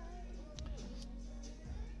pocket.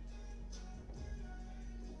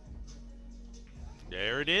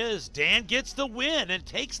 There it is. Dan gets the win and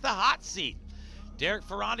takes the hot seat. Derek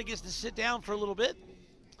Foronda gets to sit down for a little bit.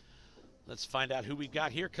 Let's find out who we've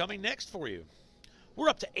got here coming next for you. We're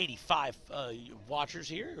up to 85 watchers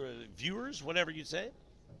here, viewers, whatever you say.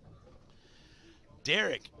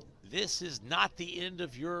 Derek, this is not the end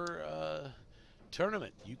of your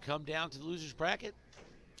tournament. You come down to the loser's bracket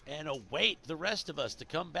and await the rest of us to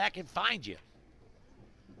come back and find you.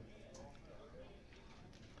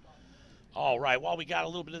 All right, while we got a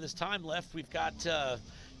little bit of this time left, we've got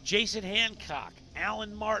Jason Hancock,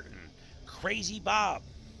 Alan Martin, Crazy Bob,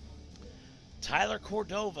 Tyler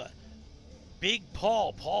Cordova, Big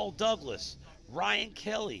Paul, Paul Douglas, Ryan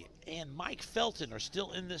Kelly, and Mike Felton are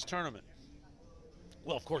still in this tournament.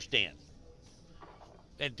 Well, of course, Dan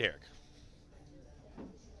and Derek.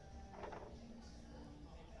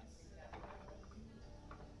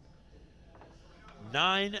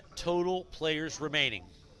 Nine total players remaining.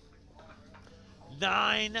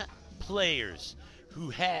 9 players who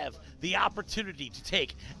have the opportunity to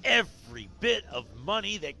take every bit of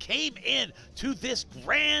money that came in to this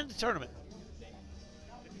grand tournament.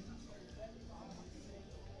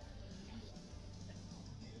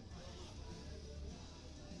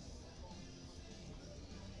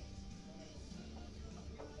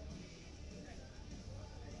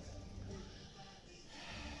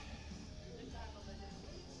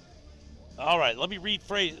 All right, let me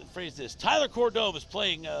rephrase this. Tyler Cordova is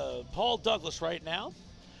playing Paul Douglas right now.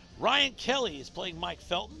 Ryan Kelly is playing Mike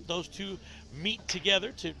Felton. Those two meet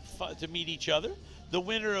together to meet each other. The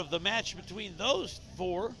winner of the match between those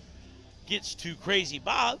 4 gets to Crazy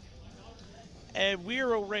Bob. And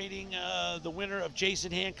we're awaiting the winner of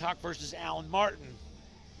Jason Hancock versus Alan Martin.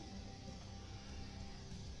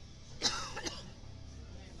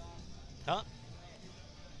 Huh?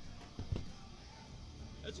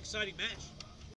 That's an exciting match.